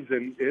Mahomes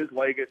and his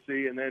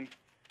legacy. And then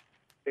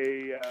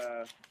we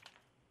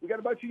got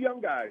a bunch of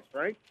young guys,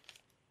 Frank.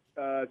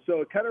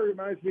 So it kind of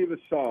reminds me of a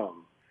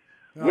song.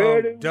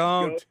 Where do we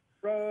go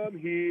from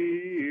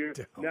here,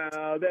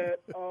 now that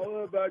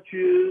all of our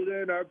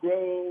children are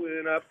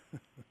growing up?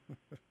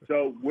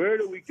 So where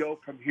do we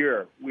go from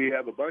here? We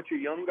have a bunch of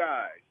young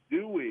guys.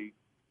 Do we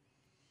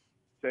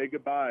say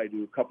goodbye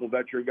to a couple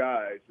veteran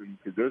guys?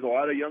 Because there's a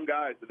lot of young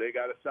guys that they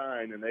got to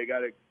sign, and they got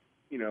to,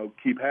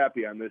 keep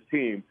happy on this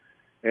team.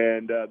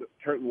 And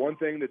one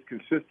thing that's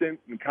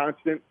consistent and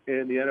constant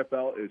in the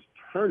NFL is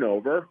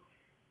turnover.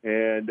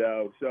 And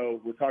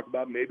so we'll talk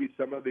about maybe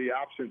some of the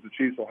options the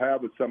Chiefs will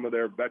have with some of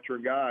their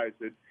veteran guys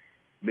that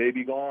may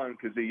be gone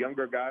because the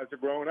younger guys are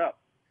growing up.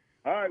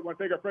 All right, I want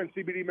to thank our friend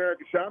CBD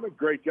American Shaman.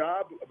 Great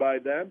job by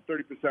them.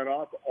 30%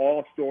 off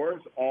all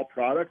stores, all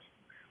products.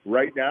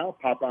 Right now,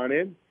 pop on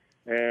in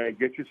and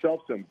get yourself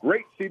some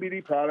great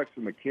CBD products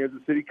from the Kansas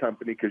City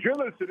company, because you're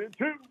listening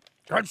to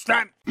Crunch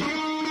Time.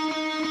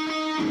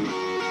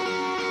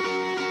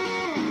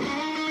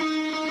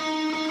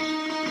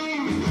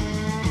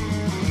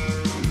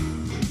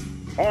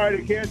 All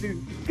right,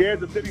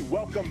 Kansas City,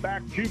 welcome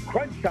back to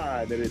Crunch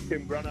Time. It is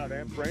Tim Grunnout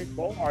and Frank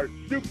Bowl, our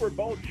Super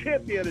Bowl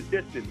champion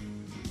edition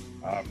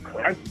of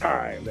Crunch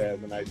Time. That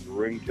has a nice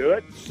ring to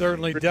it.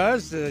 Certainly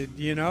does.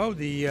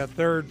 The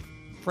third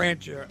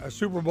a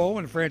Super Bowl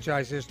in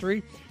franchise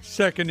history,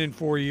 second in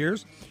 4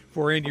 years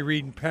for Andy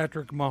Reid and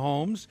Patrick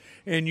Mahomes.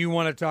 And you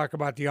want to talk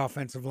about the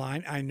offensive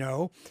line. I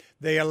know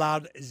they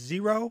allowed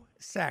 0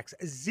 sacks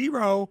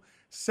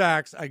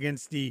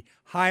against the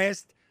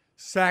highest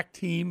sack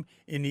team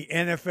in the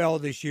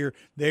NFL this year.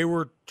 They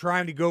were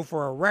trying to go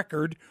for a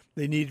record.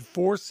 They needed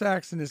 4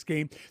 sacks in this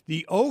game.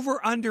 The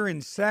over-under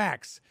in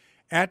sacks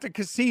at the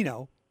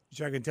casino,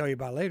 which I can tell you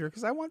about later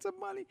because I want some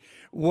money,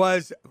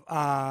 was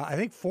I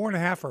think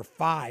 4.5 or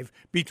 5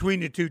 between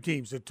the two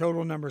teams, the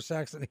total number of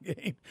sacks in the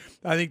game.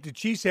 I think the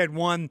Chiefs had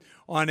one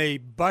on a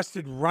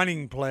busted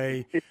running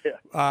play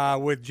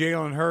with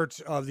Jalen Hurts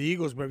of the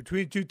Eagles, but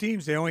between the two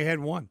teams, they only had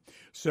one.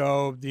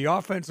 So the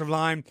offensive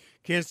line,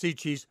 Kansas City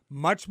Chiefs,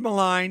 much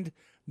maligned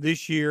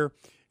this year.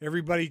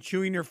 Everybody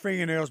chewing their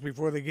fingernails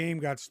before the game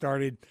got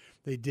started.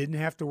 They didn't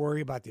have to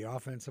worry about the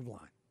offensive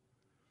line.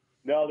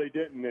 No, they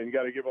didn't, and you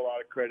got to give a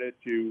lot of credit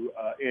to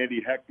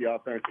Andy Heck, the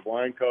offensive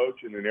line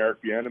coach, and then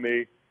Eric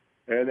Bieniemy,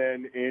 and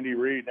then Andy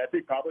Reid. I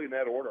think probably in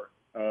that order.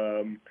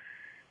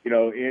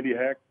 Andy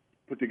Heck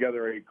put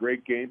together a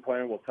great game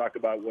plan. We'll talk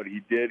about what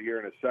he did here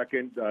in a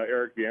second.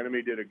 Eric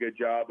Bieniemy did a good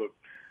job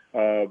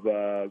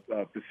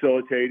of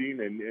facilitating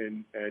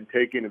and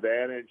taking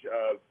advantage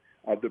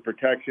of the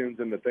protections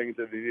and the things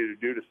that they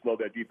needed to do to slow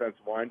that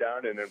defensive line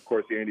down. And then, of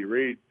course, Andy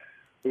Reid,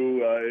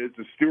 who is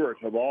the steward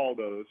of all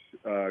those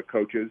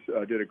coaches,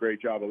 did a great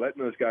job of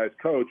letting those guys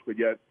coach, but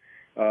yet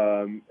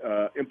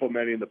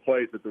implementing the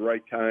plays at the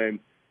right time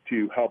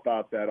to help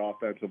out that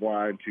offensive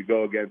line to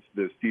go against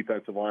this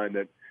defensive line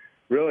that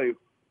really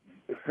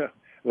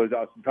was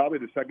probably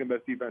the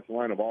second-best defensive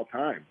line of all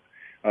time,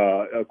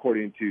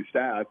 according to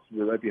stats.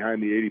 We're right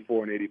behind the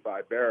 84 and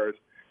 85 Bears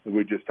that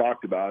we just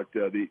talked about.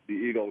 The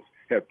Eagles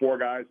had 4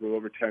 guys with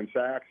over 10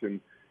 sacks,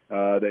 and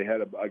they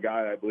had a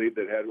guy, I believe,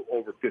 that had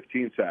over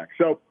 15 sacks.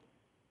 So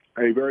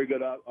a very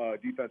good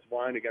defensive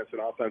line against an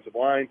offensive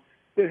line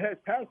that has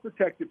pass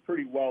protected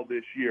pretty well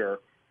this year.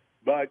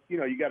 But,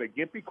 you got a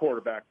gimpy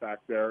quarterback back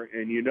there,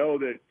 and you know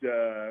that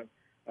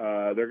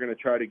they're going to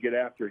try to get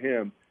after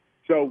him.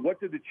 So what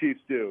did the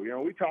Chiefs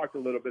do? We talked a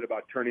little bit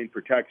about turning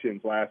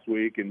protections last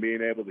week and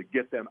being able to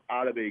get them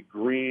out of a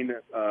green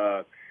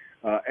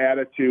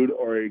attitude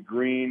or a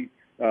green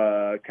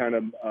kind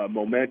of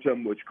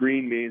momentum, which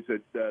green means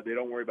that they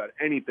don't worry about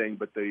anything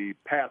but the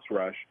pass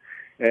rush.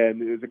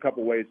 And there's a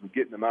couple ways of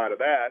getting them out of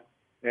that.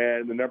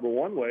 And the number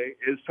one way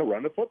is to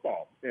run the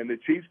football. And the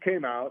Chiefs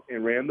came out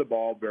and ran the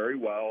ball very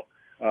well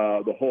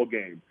the whole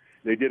game.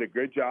 They did a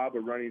good job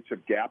of running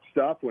some gap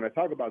stuff. When I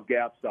talk about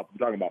gap stuff, I'm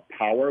talking about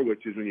power,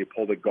 which is when you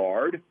pull the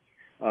guard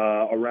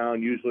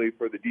around usually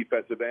for the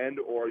defensive end,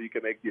 or you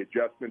can make the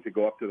adjustment to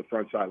go up to the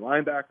front side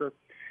linebacker.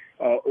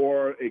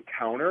 Or a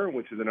counter,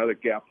 which is another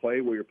gap play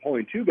where you're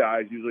pulling 2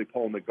 guys, usually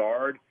pulling the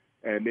guard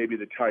and maybe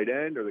the tight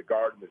end or the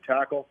guard and the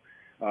tackle.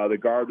 The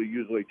guard will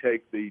usually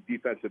take the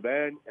defensive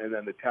end, and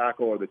then the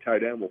tackle or the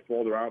tight end will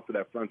fold around for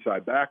that front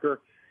side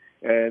backer.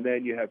 And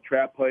then you have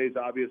trap plays,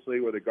 obviously,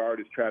 where the guard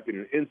is trapping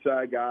an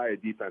inside guy, a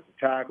defensive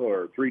tackle,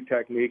 or a 3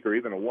 technique, or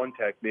even a 1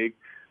 technique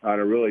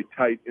on a really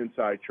tight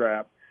inside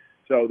trap.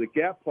 So the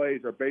gap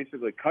plays are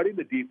basically cutting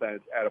the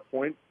defense at a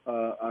point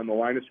on the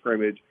line of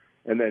scrimmage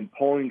and then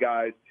pulling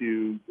guys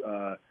to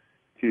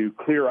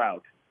clear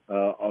out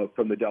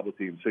from the double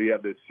team. So you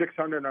have the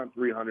 600 on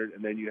 300,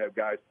 and then you have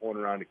guys pulling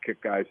around to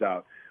kick guys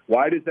out.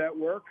 Why does that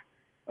work?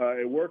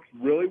 It works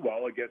really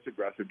well against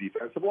aggressive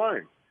defensive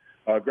lines.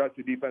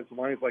 Aggressive defensive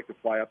lines like to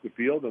fly up the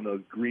field in those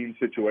green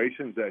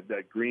situations,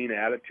 that green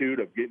attitude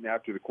of getting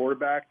after the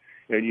quarterback.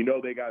 And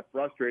they got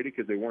frustrated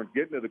because they weren't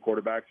getting to the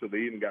quarterback, so they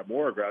even got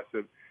more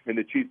aggressive. And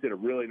the Chiefs did a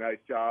really nice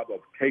job of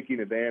taking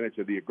advantage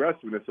of the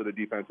aggressiveness of the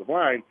defensive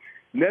line.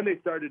 And then they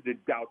started to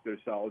doubt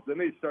themselves. Then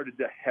they started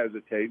to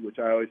hesitate, which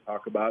I always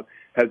talk about.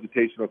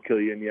 Hesitation will kill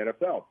you in the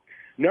NFL.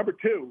 Number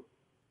 2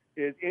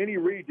 is Andy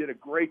Reid did a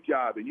great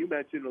job, and you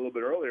mentioned a little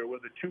bit earlier,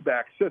 with a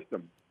 2-back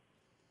system.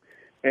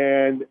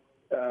 And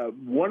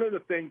one of the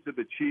things that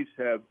the Chiefs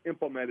have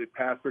implemented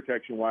pass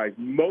protection-wise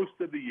most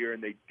of the year,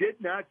 and they did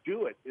not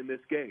do it in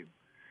this game,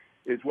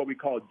 is what we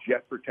call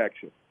jet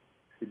protection.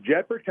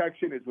 Jet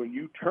protection is when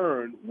you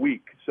turn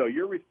weak. So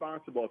you're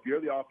responsible, if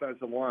you're the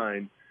offensive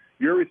line,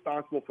 you're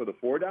responsible for the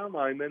 4-down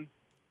lineman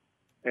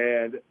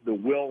and the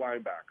will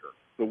linebacker.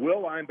 The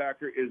will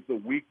linebacker is the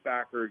weak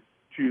backer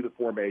to the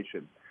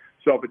formation.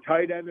 So if a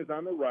tight end is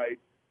on the right,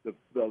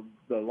 the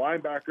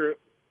linebacker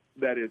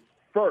that is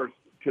first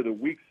to the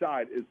weak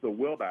side is the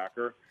will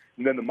backer,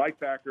 and then the Mike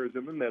backer is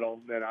in the middle,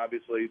 and then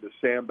obviously the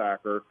Sam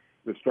backer,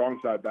 the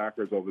strong side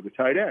backer, is over the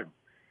tight end.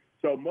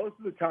 So most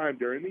of the time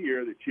during the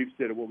year, the Chiefs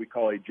did what we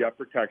call a jet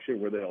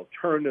protection, where they'll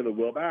turn to the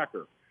will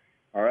backer,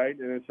 all right?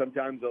 And then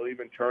sometimes they'll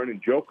even turn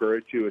and joker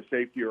it to a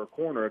safety or a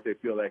corner if they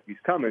feel like he's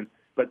coming,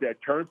 but that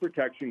turn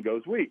protection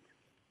goes weak.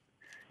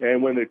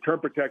 And when the turn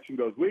protection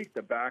goes weak,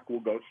 the back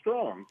will go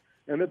strong,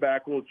 and the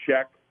back will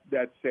check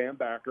that Sam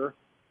backer,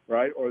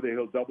 right? Or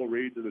he'll double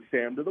read to the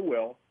Sam to the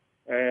will,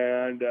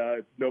 and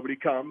if nobody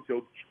comes,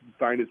 he'll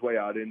find his way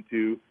out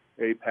into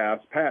a pass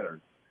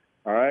pattern.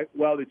 All right?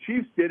 Well, the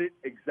Chiefs did it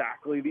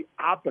exactly the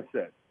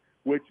opposite.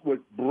 which was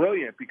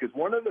brilliant because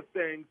one of the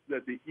things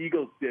that the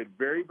Eagles did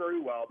very, very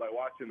well by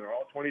watching their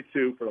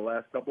all-22 for the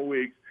last couple of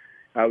weeks,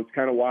 I was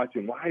kind of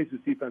watching, why is this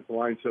defensive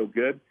line so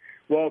good?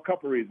 Well, a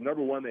couple of reasons.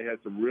 Number one, they had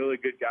some really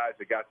good guys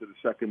that got to the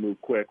second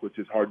move quick, which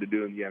is hard to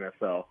do in the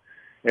NFL.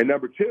 And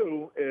number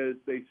two is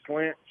they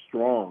slant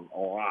strong a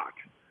lot,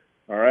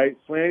 all right?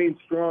 Slanting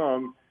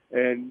strong,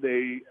 and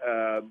they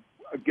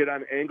get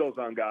on angles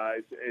on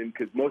guys, and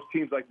because most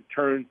teams like to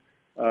turn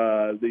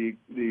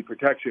the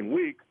protection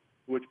weak,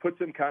 which puts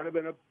them kind of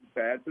in a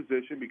bad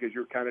position because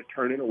you're kind of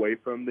turning away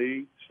from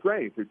the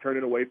strength. You're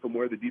turning away from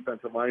where the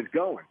defensive line's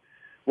going.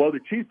 Well,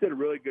 the Chiefs did a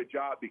really good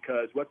job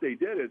because what they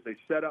did is they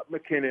set up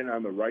McKinnon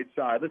on the right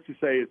side. Let's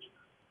just say it's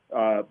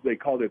they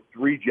called it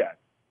 3-jet,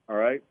 all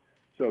right?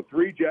 So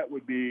 3-jet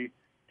would be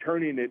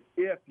turning it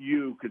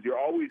because you're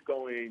always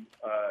going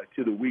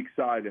to the weak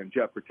side in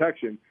jet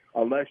protection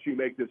unless you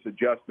make this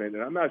adjustment.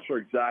 And I'm not sure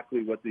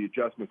exactly what the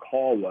adjustment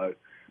call was,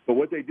 but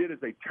what they did is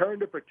they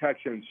turned the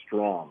protection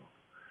strong,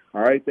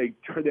 all right? They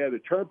had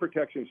the turn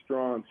protection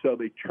strong, so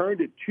they turned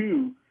it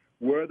to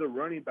where the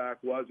running back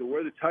was or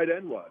where the tight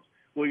end was.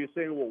 Well, you're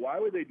saying, well, why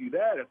would they do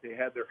that if they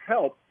had their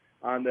help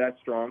on that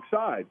strong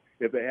side?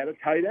 If they had a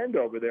tight end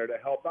over there to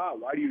help out,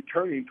 why are you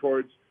turning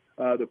towards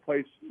the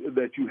place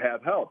that you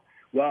have help?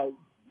 Well,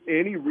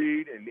 Andy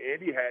Reid and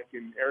Andy Heck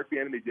and Eric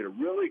Bieniemy did a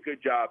really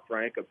good job,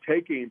 Frank, of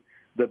taking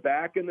the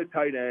back and the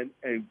tight end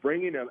and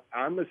bringing them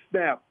on the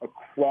snap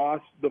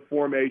across the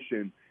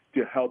formation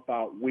to help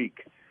out weak.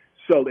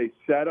 So they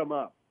set them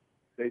up.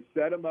 They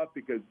set them up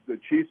because the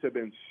Chiefs have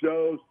been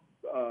so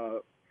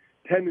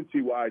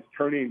tendency-wise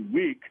turning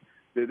weak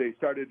that they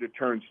started to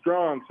turn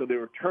strong, so they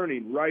were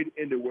turning right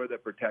into where the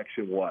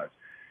protection was.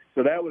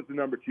 So that was the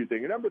number two thing.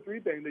 And number three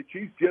thing, the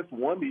Chiefs just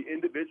won the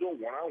individual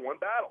one-on-one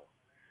battle.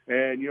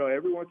 And,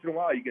 every once in a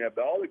while you can have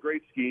all the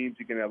great schemes,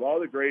 you can have all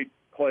the great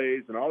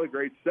plays and all the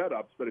great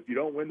setups, but if you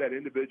don't win that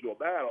individual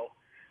battle,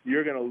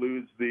 you're going to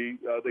lose the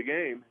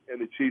game, and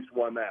the Chiefs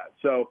won that.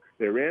 So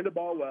they ran the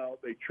ball well.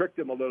 They tricked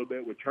them a little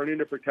bit with turning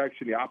the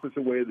protection the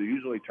opposite way they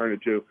usually turn it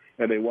to,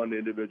 and they won the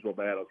individual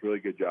battles. Really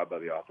good job by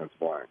the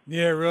offensive line.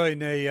 Yeah, really.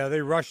 And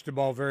they rushed the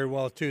ball very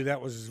well, too.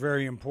 That was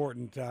very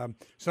important.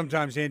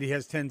 Sometimes Andy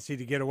has tendency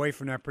to get away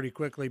from that pretty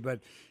quickly,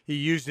 but he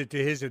used it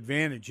to his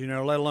advantage,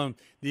 let alone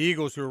the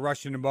Eagles who were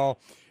rushing the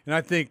ball. And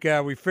I think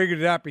we figured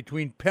it out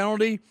between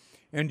penalty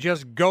and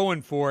just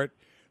going for it.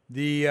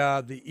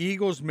 The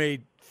Eagles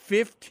made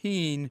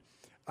 15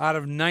 out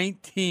of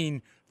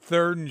 19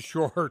 third and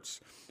shorts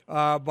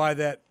by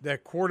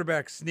that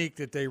quarterback sneak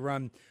that they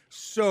run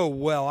so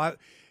well.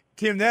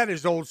 Tim, that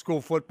is old school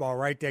football,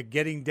 right? That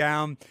getting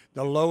down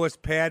the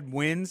lowest pad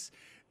wins.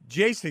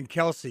 Jason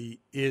Kelce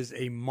is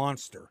a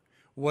monster.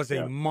 Was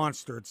a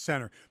monster at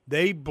center.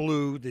 They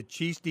blew the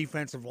Chiefs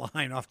defensive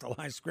line off the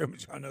line of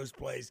scrimmage on those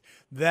plays.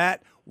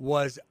 That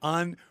was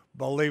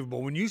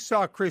unbelievable. When you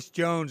saw Chris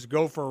Jones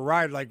go for a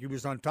ride like he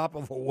was on top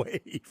of a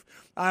wave,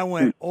 I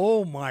went,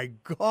 oh my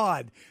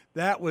God.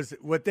 That was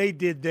what they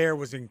did there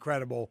was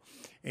incredible.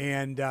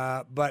 And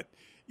but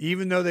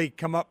even though they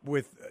come up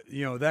with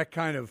that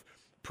kind of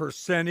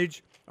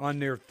percentage on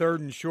their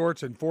third and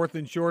shorts and fourth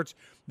and shorts,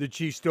 the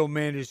Chiefs still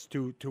managed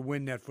to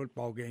win that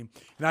football game.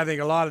 And I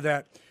think a lot of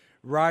that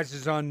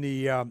rises on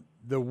the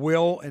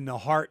will and the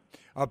heart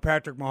of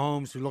Patrick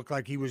Mahomes, who looked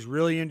like he was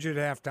really injured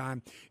at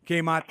halftime,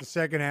 came out the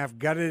second half,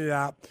 gutted it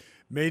out,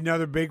 made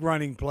another big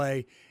running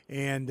play,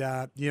 and,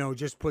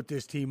 just put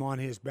this team on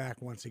his back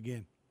once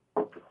again.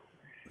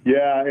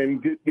 Yeah,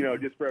 and,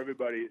 just for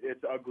everybody,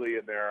 it's ugly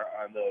in there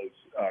on those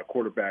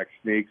quarterback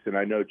sneaks, and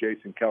I know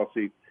Jason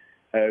Kelce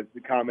has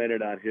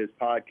commented on his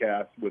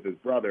podcast with his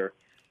brother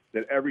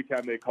that every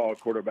time they call a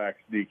quarterback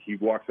sneak, he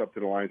walks up to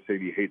the line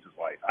saying he hates his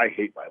life. I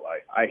hate my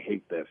life. I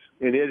hate this.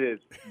 And it is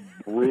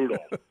brutal.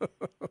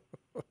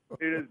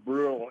 It is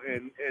brutal.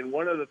 And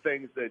one of the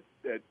things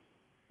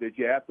that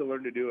you have to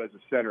learn to do as a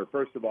center,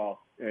 first of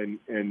all, and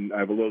I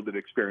have a little bit of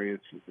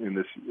experience in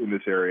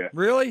this area.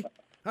 Really?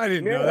 I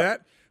didn't know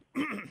that.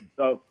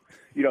 So,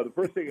 the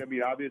first thing,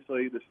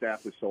 obviously the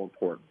snap is so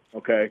important,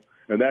 okay?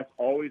 And that's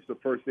always the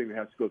first thing that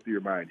has to go through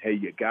your mind. Hey,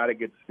 you got to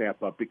get the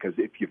snap up, because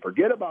if you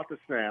forget about the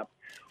snap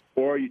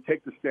or you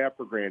take the snap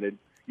for granted,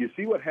 you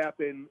see what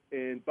happened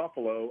in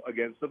Buffalo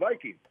against the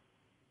Vikings,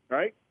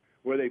 right?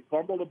 Where they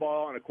fumbled the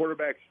ball on a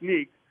quarterback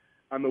sneak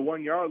on the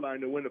 1-yard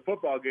line to win the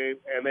football game,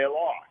 and they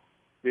lost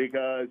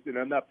because, and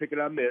I'm not picking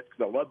on Mitch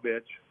because I love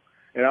Mitch,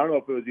 and I don't know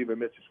if it was even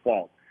Mitch's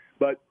fault,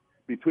 but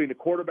between the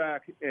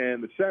quarterback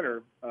and the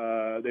center,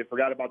 they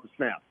forgot about the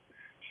snap.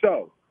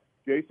 So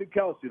Jason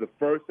Kelce, the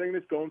first thing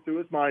that's going through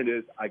his mind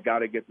is, I got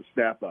to get the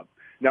snap up.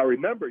 Now,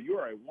 remember, you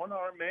are a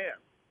one-arm man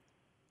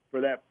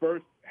for that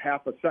first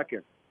half a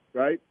second,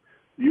 right?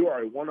 You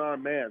are a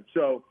one-arm man.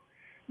 So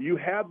you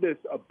have this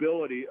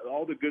ability,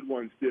 all the good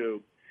ones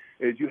do,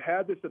 is you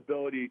have this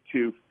ability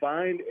to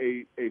find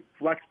a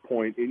flex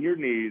point in your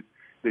knees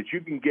that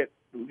you can get,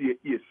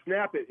 you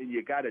snap it and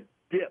you got to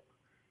dip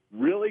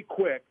really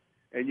quick,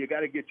 and you got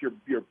to get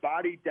your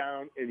body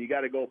down, and you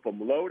got to go from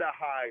low to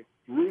high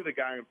through the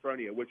guy in front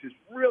of you, which is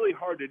really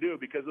hard to do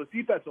because those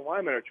defensive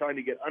linemen are trying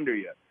to get under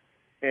you.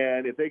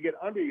 And if they get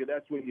under you,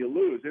 that's when you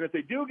lose. And if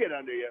they do get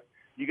under you,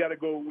 you got to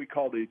go what we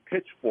call the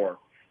pitchfork,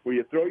 where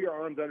you throw your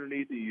arms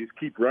underneath you, you just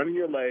keep running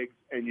your legs,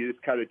 and you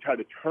just kind of try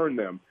to turn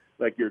them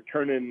like you're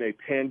turning a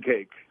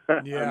pancake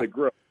on the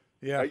grill.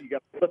 Yeah. Right? You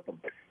got to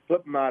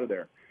flip them out of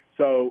there.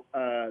 So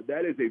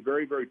that is a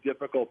very, very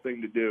difficult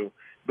thing to do.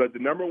 But the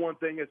number one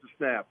thing is the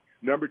snap.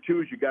 Number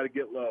two is you got to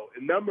get low.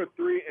 And number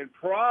three, and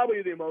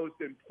probably the most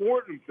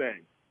important thing,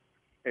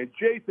 and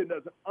Jason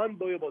does an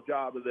unbelievable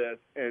job of this,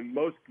 and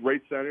most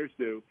great centers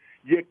do,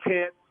 you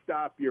can't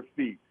stop your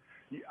feet.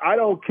 I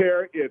don't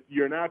care if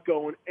you're not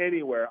going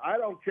anywhere. I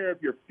don't care if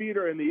your feet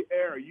are in the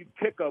air. You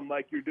kick them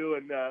like you're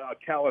doing a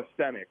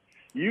calisthenic.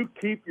 You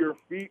keep your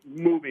feet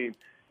moving.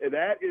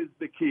 That is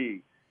the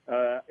key.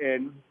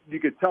 And you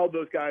could tell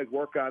those guys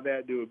work on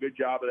that, do a good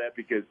job of that,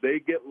 because they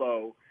get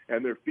low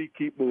and their feet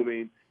keep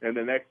moving. And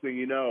the next thing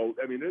you know,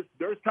 I mean,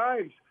 there's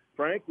times,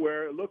 Frank,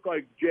 where it looked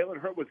like Jalen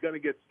Hurts was going to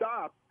get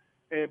stopped.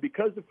 And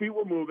because the feet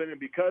were moving and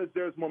because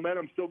there's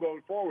momentum still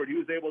going forward, he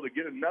was able to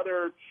get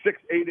another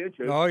 6-8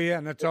 inches. Oh yeah,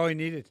 and that's all he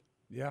needed.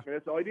 Yeah, and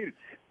that's all he needed.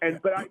 And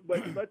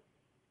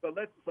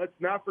let's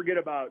not forget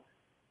about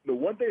the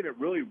one thing that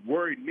really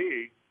worried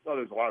me. Well,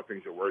 there's a lot of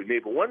things that worried me,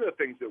 but one of the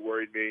things that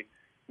worried me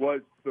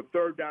was the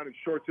third down and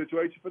short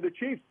situation for the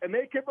Chiefs, and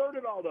they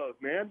converted all those.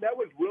 Man, that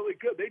was really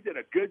good. They did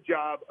a good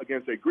job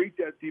against a great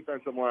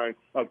defensive line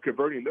of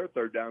converting their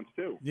third downs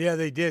too. Yeah,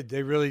 they did.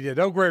 They really did.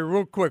 Oh, great.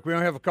 Real quick, we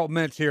only have a couple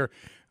minutes here.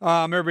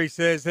 Everybody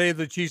says, hey,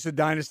 the Chiefs are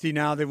dynasty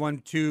now. They've won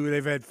 2.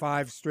 They've had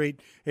 5 straight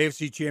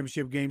AFC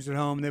Championship games at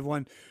home. They've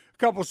won a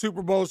couple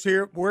Super Bowls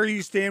here. Where do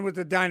you stand with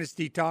the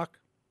dynasty talk?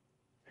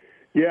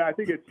 Yeah, I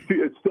think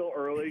it's still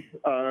early.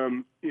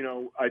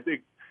 I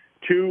think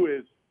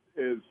 2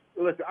 is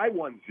listen, I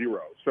won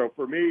 0. So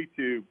for me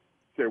to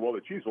say, well,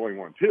 the Chiefs only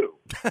won 2,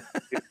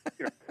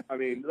 I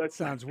mean,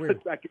 sounds weird.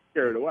 Let's not get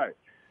carried away.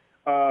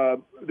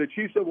 The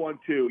Chiefs have won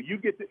 2. You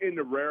get in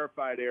the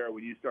rarefied air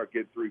when you start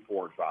getting 3,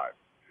 4, and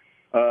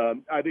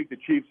 5. I think the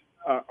Chiefs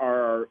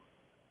are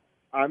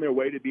on their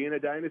way to being a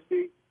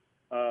dynasty.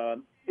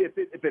 If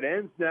it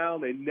ends now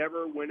and they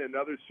never win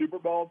another Super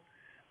Bowl,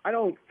 I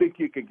don't think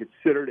you can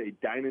consider it a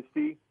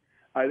dynasty.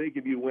 I think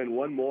if you win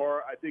one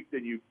more, I think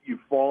then you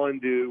fall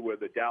into where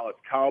the Dallas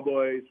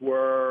Cowboys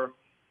were.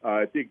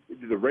 I think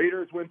the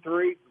Raiders win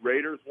 3.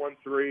 Raiders won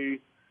 3.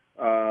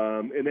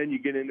 And then you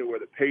get into where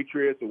the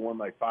Patriots have won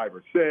like 5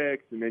 or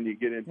 6. And then you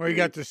get into. Well, you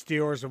got the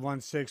Steelers have won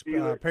 6.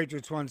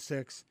 Patriots won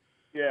 6.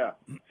 Yeah.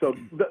 So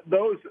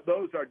those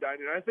are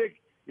dynasty. And I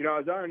think, I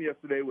was on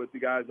yesterday with the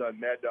guys on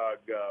Mad Dog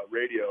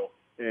Radio,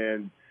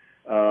 and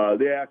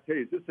they asked,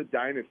 hey, is this a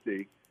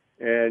dynasty?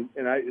 And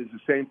it's the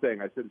same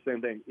thing. I said the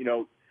same thing.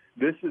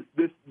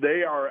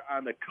 They are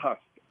on the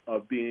cusp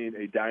of being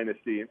a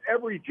dynasty, and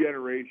every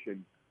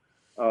generation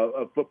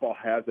of football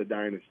has a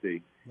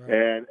dynasty. Right.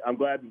 And I'm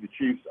glad that the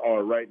Chiefs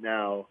are right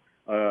now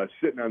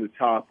sitting on the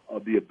top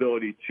of the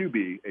ability to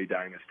be a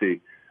dynasty.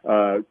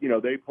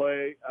 They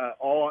play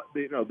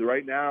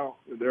right now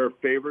they're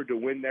favored to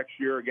win next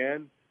year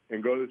again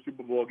and go to the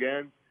Super Bowl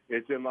again.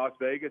 It's in Las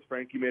Vegas.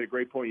 Frank, you made a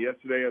great point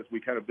yesterday as we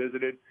kind of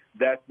visited.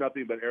 That's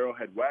nothing but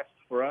Arrowhead West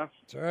for us.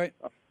 That's all right.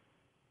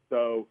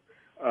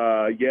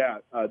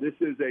 This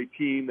is a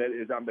team that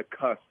is on the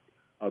cusp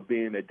of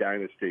being a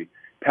dynasty.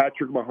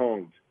 Patrick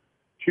Mahomes,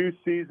 2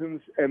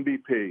 seasons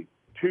MVP,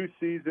 2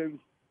 seasons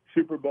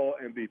Super Bowl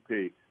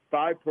MVP,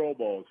 5 Pro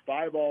Bowls,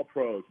 5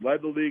 All-Pros,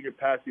 led the league in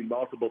passing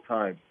multiple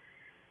times.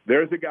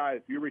 There's a guy,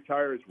 if he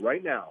retires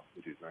right now,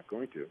 which he's not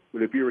going to,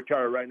 but if he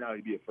retire right now,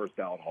 he'd be a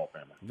first-ballot Hall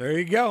of Famer. There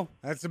you go.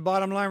 That's the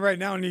bottom line right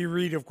now. And Andy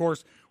Reid, of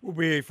course, will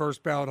be a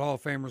first-ballot Hall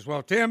of Famer as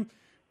well. Tim,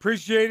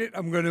 appreciate it.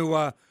 I'm going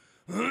to,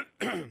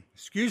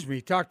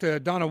 talk to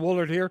Donna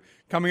Woolard here.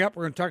 Coming up,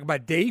 we're going to talk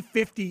about Day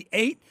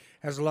 58.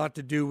 Has a lot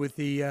to do with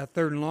the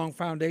Third and Long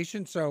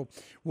Foundation, so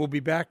we'll be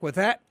back with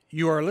that.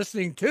 You are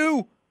listening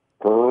to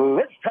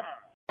Crunch Time.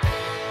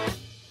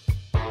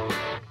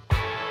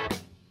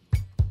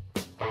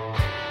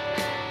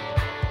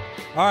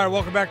 All right,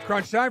 welcome back to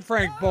Crunch Time.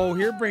 Frank Bowl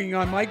here, bringing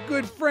on my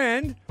good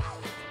friend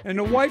and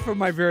the wife of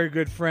my very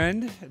good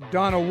friend,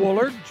 Donna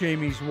Woolard,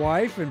 Jamie's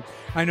wife. And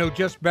I know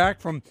just back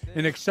from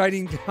an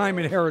exciting time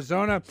in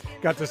Arizona,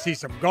 got to see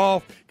some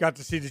golf, got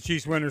to see the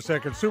Chiefs win their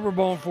second Super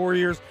Bowl in 4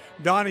 years.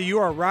 Donna, you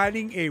are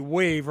riding a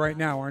wave right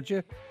now, aren't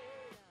you?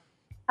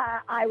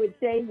 I would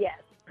say yes.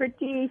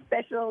 Pretty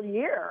special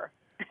year,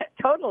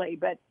 totally.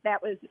 But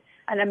that was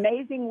an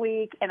amazing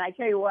week. And I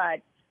tell you what,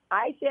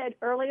 I said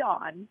early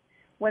on,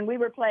 when we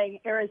were playing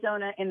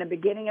Arizona in the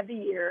beginning of the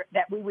year,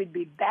 that we would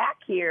be back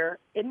here.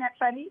 Isn't that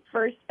funny?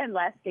 First and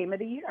last game of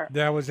the year.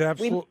 That was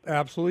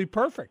absolutely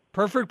perfect.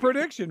 Perfect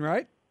prediction,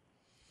 right?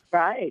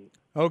 Right.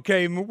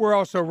 Okay, we're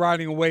also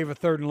riding a wave of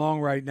Third and Long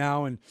right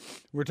now, and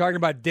we're talking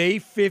about Day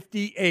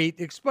 58.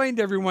 Explain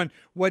to everyone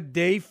what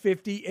Day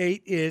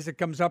 58 is. It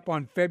comes up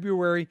on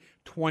February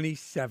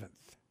 27th.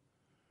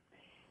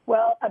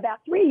 Well, about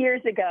 3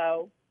 years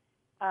ago,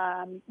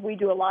 we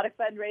do a lot of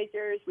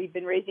fundraisers. We've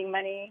been raising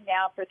money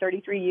now for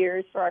 33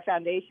 years for our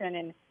foundation.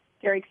 And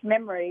Derek's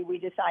memory, we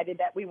decided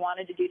that we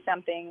wanted to do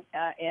something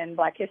in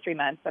Black History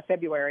Month of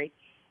February.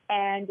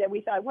 And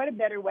we thought, what a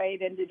better way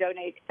than to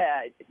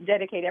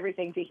dedicate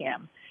everything to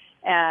him.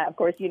 Of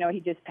course, he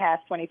just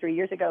passed 23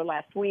 years ago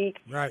last week.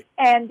 Right.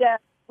 And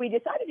we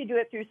decided to do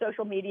it through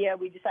social media.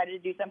 We decided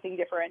to do something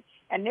different.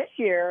 And this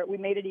year, we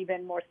made it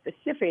even more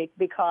specific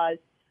because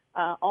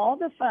all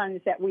the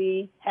funds that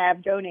we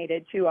have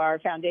donated to our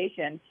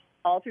foundation,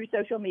 all through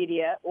social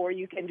media, or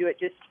you can do it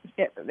just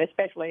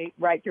especially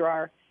right through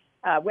our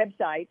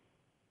website.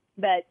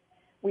 But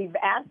we've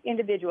asked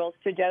individuals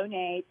to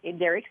donate in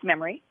Derek's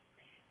memory,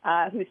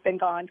 who's been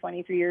gone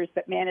 23 years.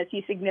 But, man, is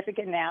he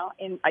significant now.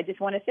 And I just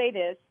want to say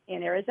this.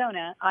 In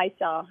Arizona, I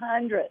saw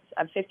hundreds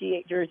of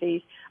 58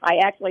 jerseys. I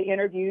actually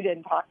interviewed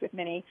and talked with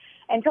many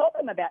and told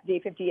them about Day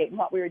 58 and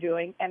what we were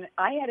doing. And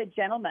I had a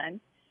gentleman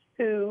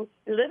who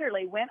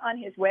literally went on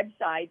his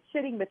website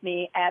sitting with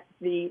me at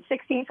the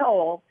 16th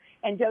hole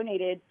and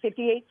donated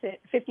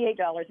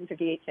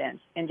 $58.58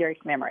 in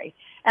Derek's memory.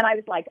 And I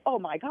was like, oh,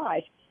 my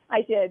gosh.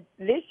 I said,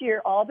 this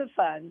year, all the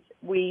funds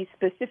we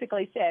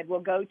specifically said will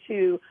go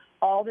to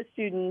all the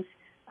students,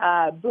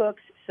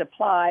 books,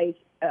 supplies,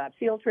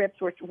 field trips.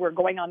 We're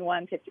going on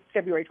one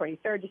February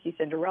 23rd to see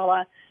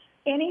Cinderella.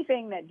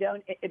 Anything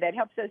that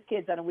helps those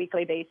kids on a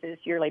weekly basis,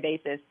 yearly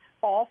basis,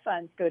 all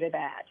funds go to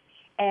that.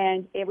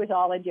 And it was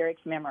all in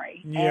Derek's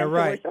memory. Yeah, and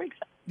right. So we're so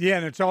excited. Yeah,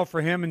 and it's all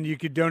for him, and you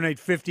could donate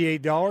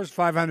 $58,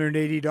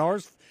 $580,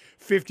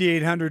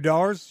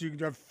 $5,800. You can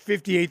do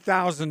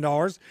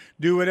 $58,000.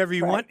 Do whatever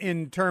you want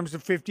in terms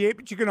of 58,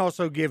 but you can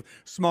also give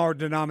smaller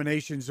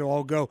denominations. So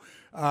I'll go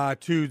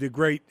to the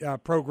great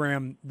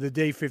program, the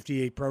Day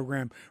 58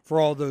 program for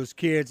all those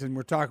kids. And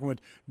we're talking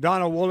with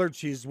Donna Woolard.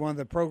 She's one of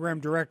the program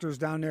directors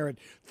down there at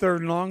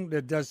Third and Long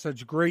that does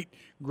such great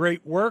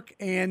work.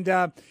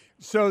 And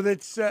so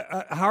that's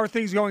how are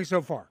things going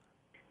so far?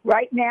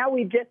 Right now,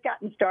 we've just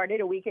gotten started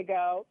a week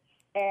ago,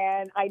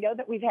 and I know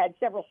that we've had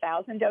several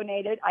thousand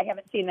donated. I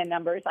haven't seen the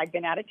numbers. I've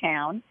been out of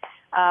town.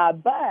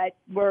 But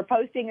we're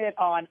posting it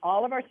on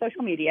all of our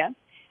social media,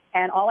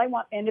 and all I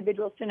want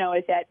individuals to know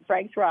is that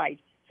Frank's right.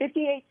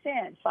 58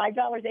 cents,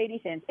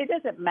 $5.80. It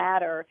doesn't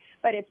matter,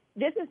 but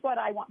this is what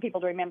I want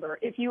people to remember.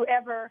 If you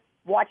ever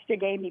watched a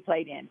game he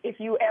played in, if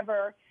you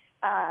ever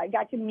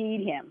got to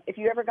meet him, if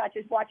you ever got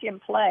to watch him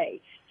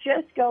play,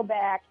 just go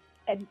back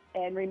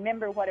and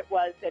remember what it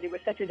was, that it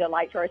was such a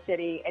delight to our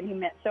city, and he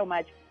meant so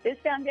much. This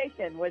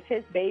foundation was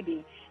his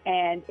baby,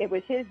 and it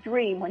was his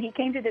dream when he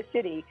came to the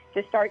city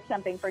to start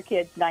something for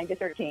kids 9 to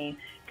 13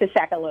 to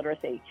tackle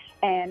literacy.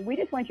 And we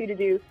just want you to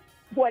do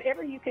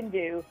whatever you can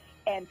do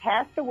and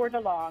pass the word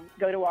along.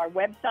 Go to our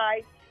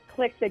website,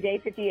 click the Day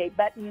 58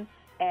 button,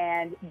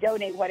 and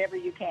donate whatever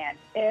you can.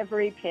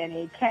 Every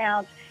penny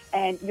counts,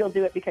 and you'll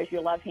do it because you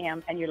love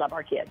him and you love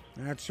our kids.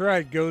 That's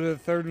right. Go to the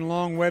Third and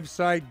Long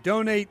website,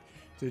 donate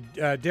to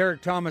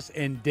Derek Thomas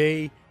and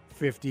Day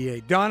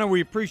 58. Donna, we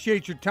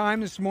appreciate your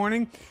time this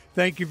morning.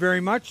 Thank you very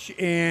much,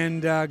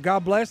 and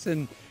God bless,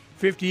 and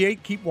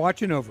 58, keep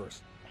watching over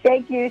us.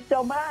 Thank you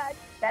so much.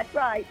 That's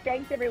right.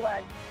 Thanks,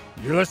 everyone.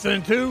 You're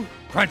listening to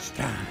Crunch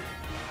Time.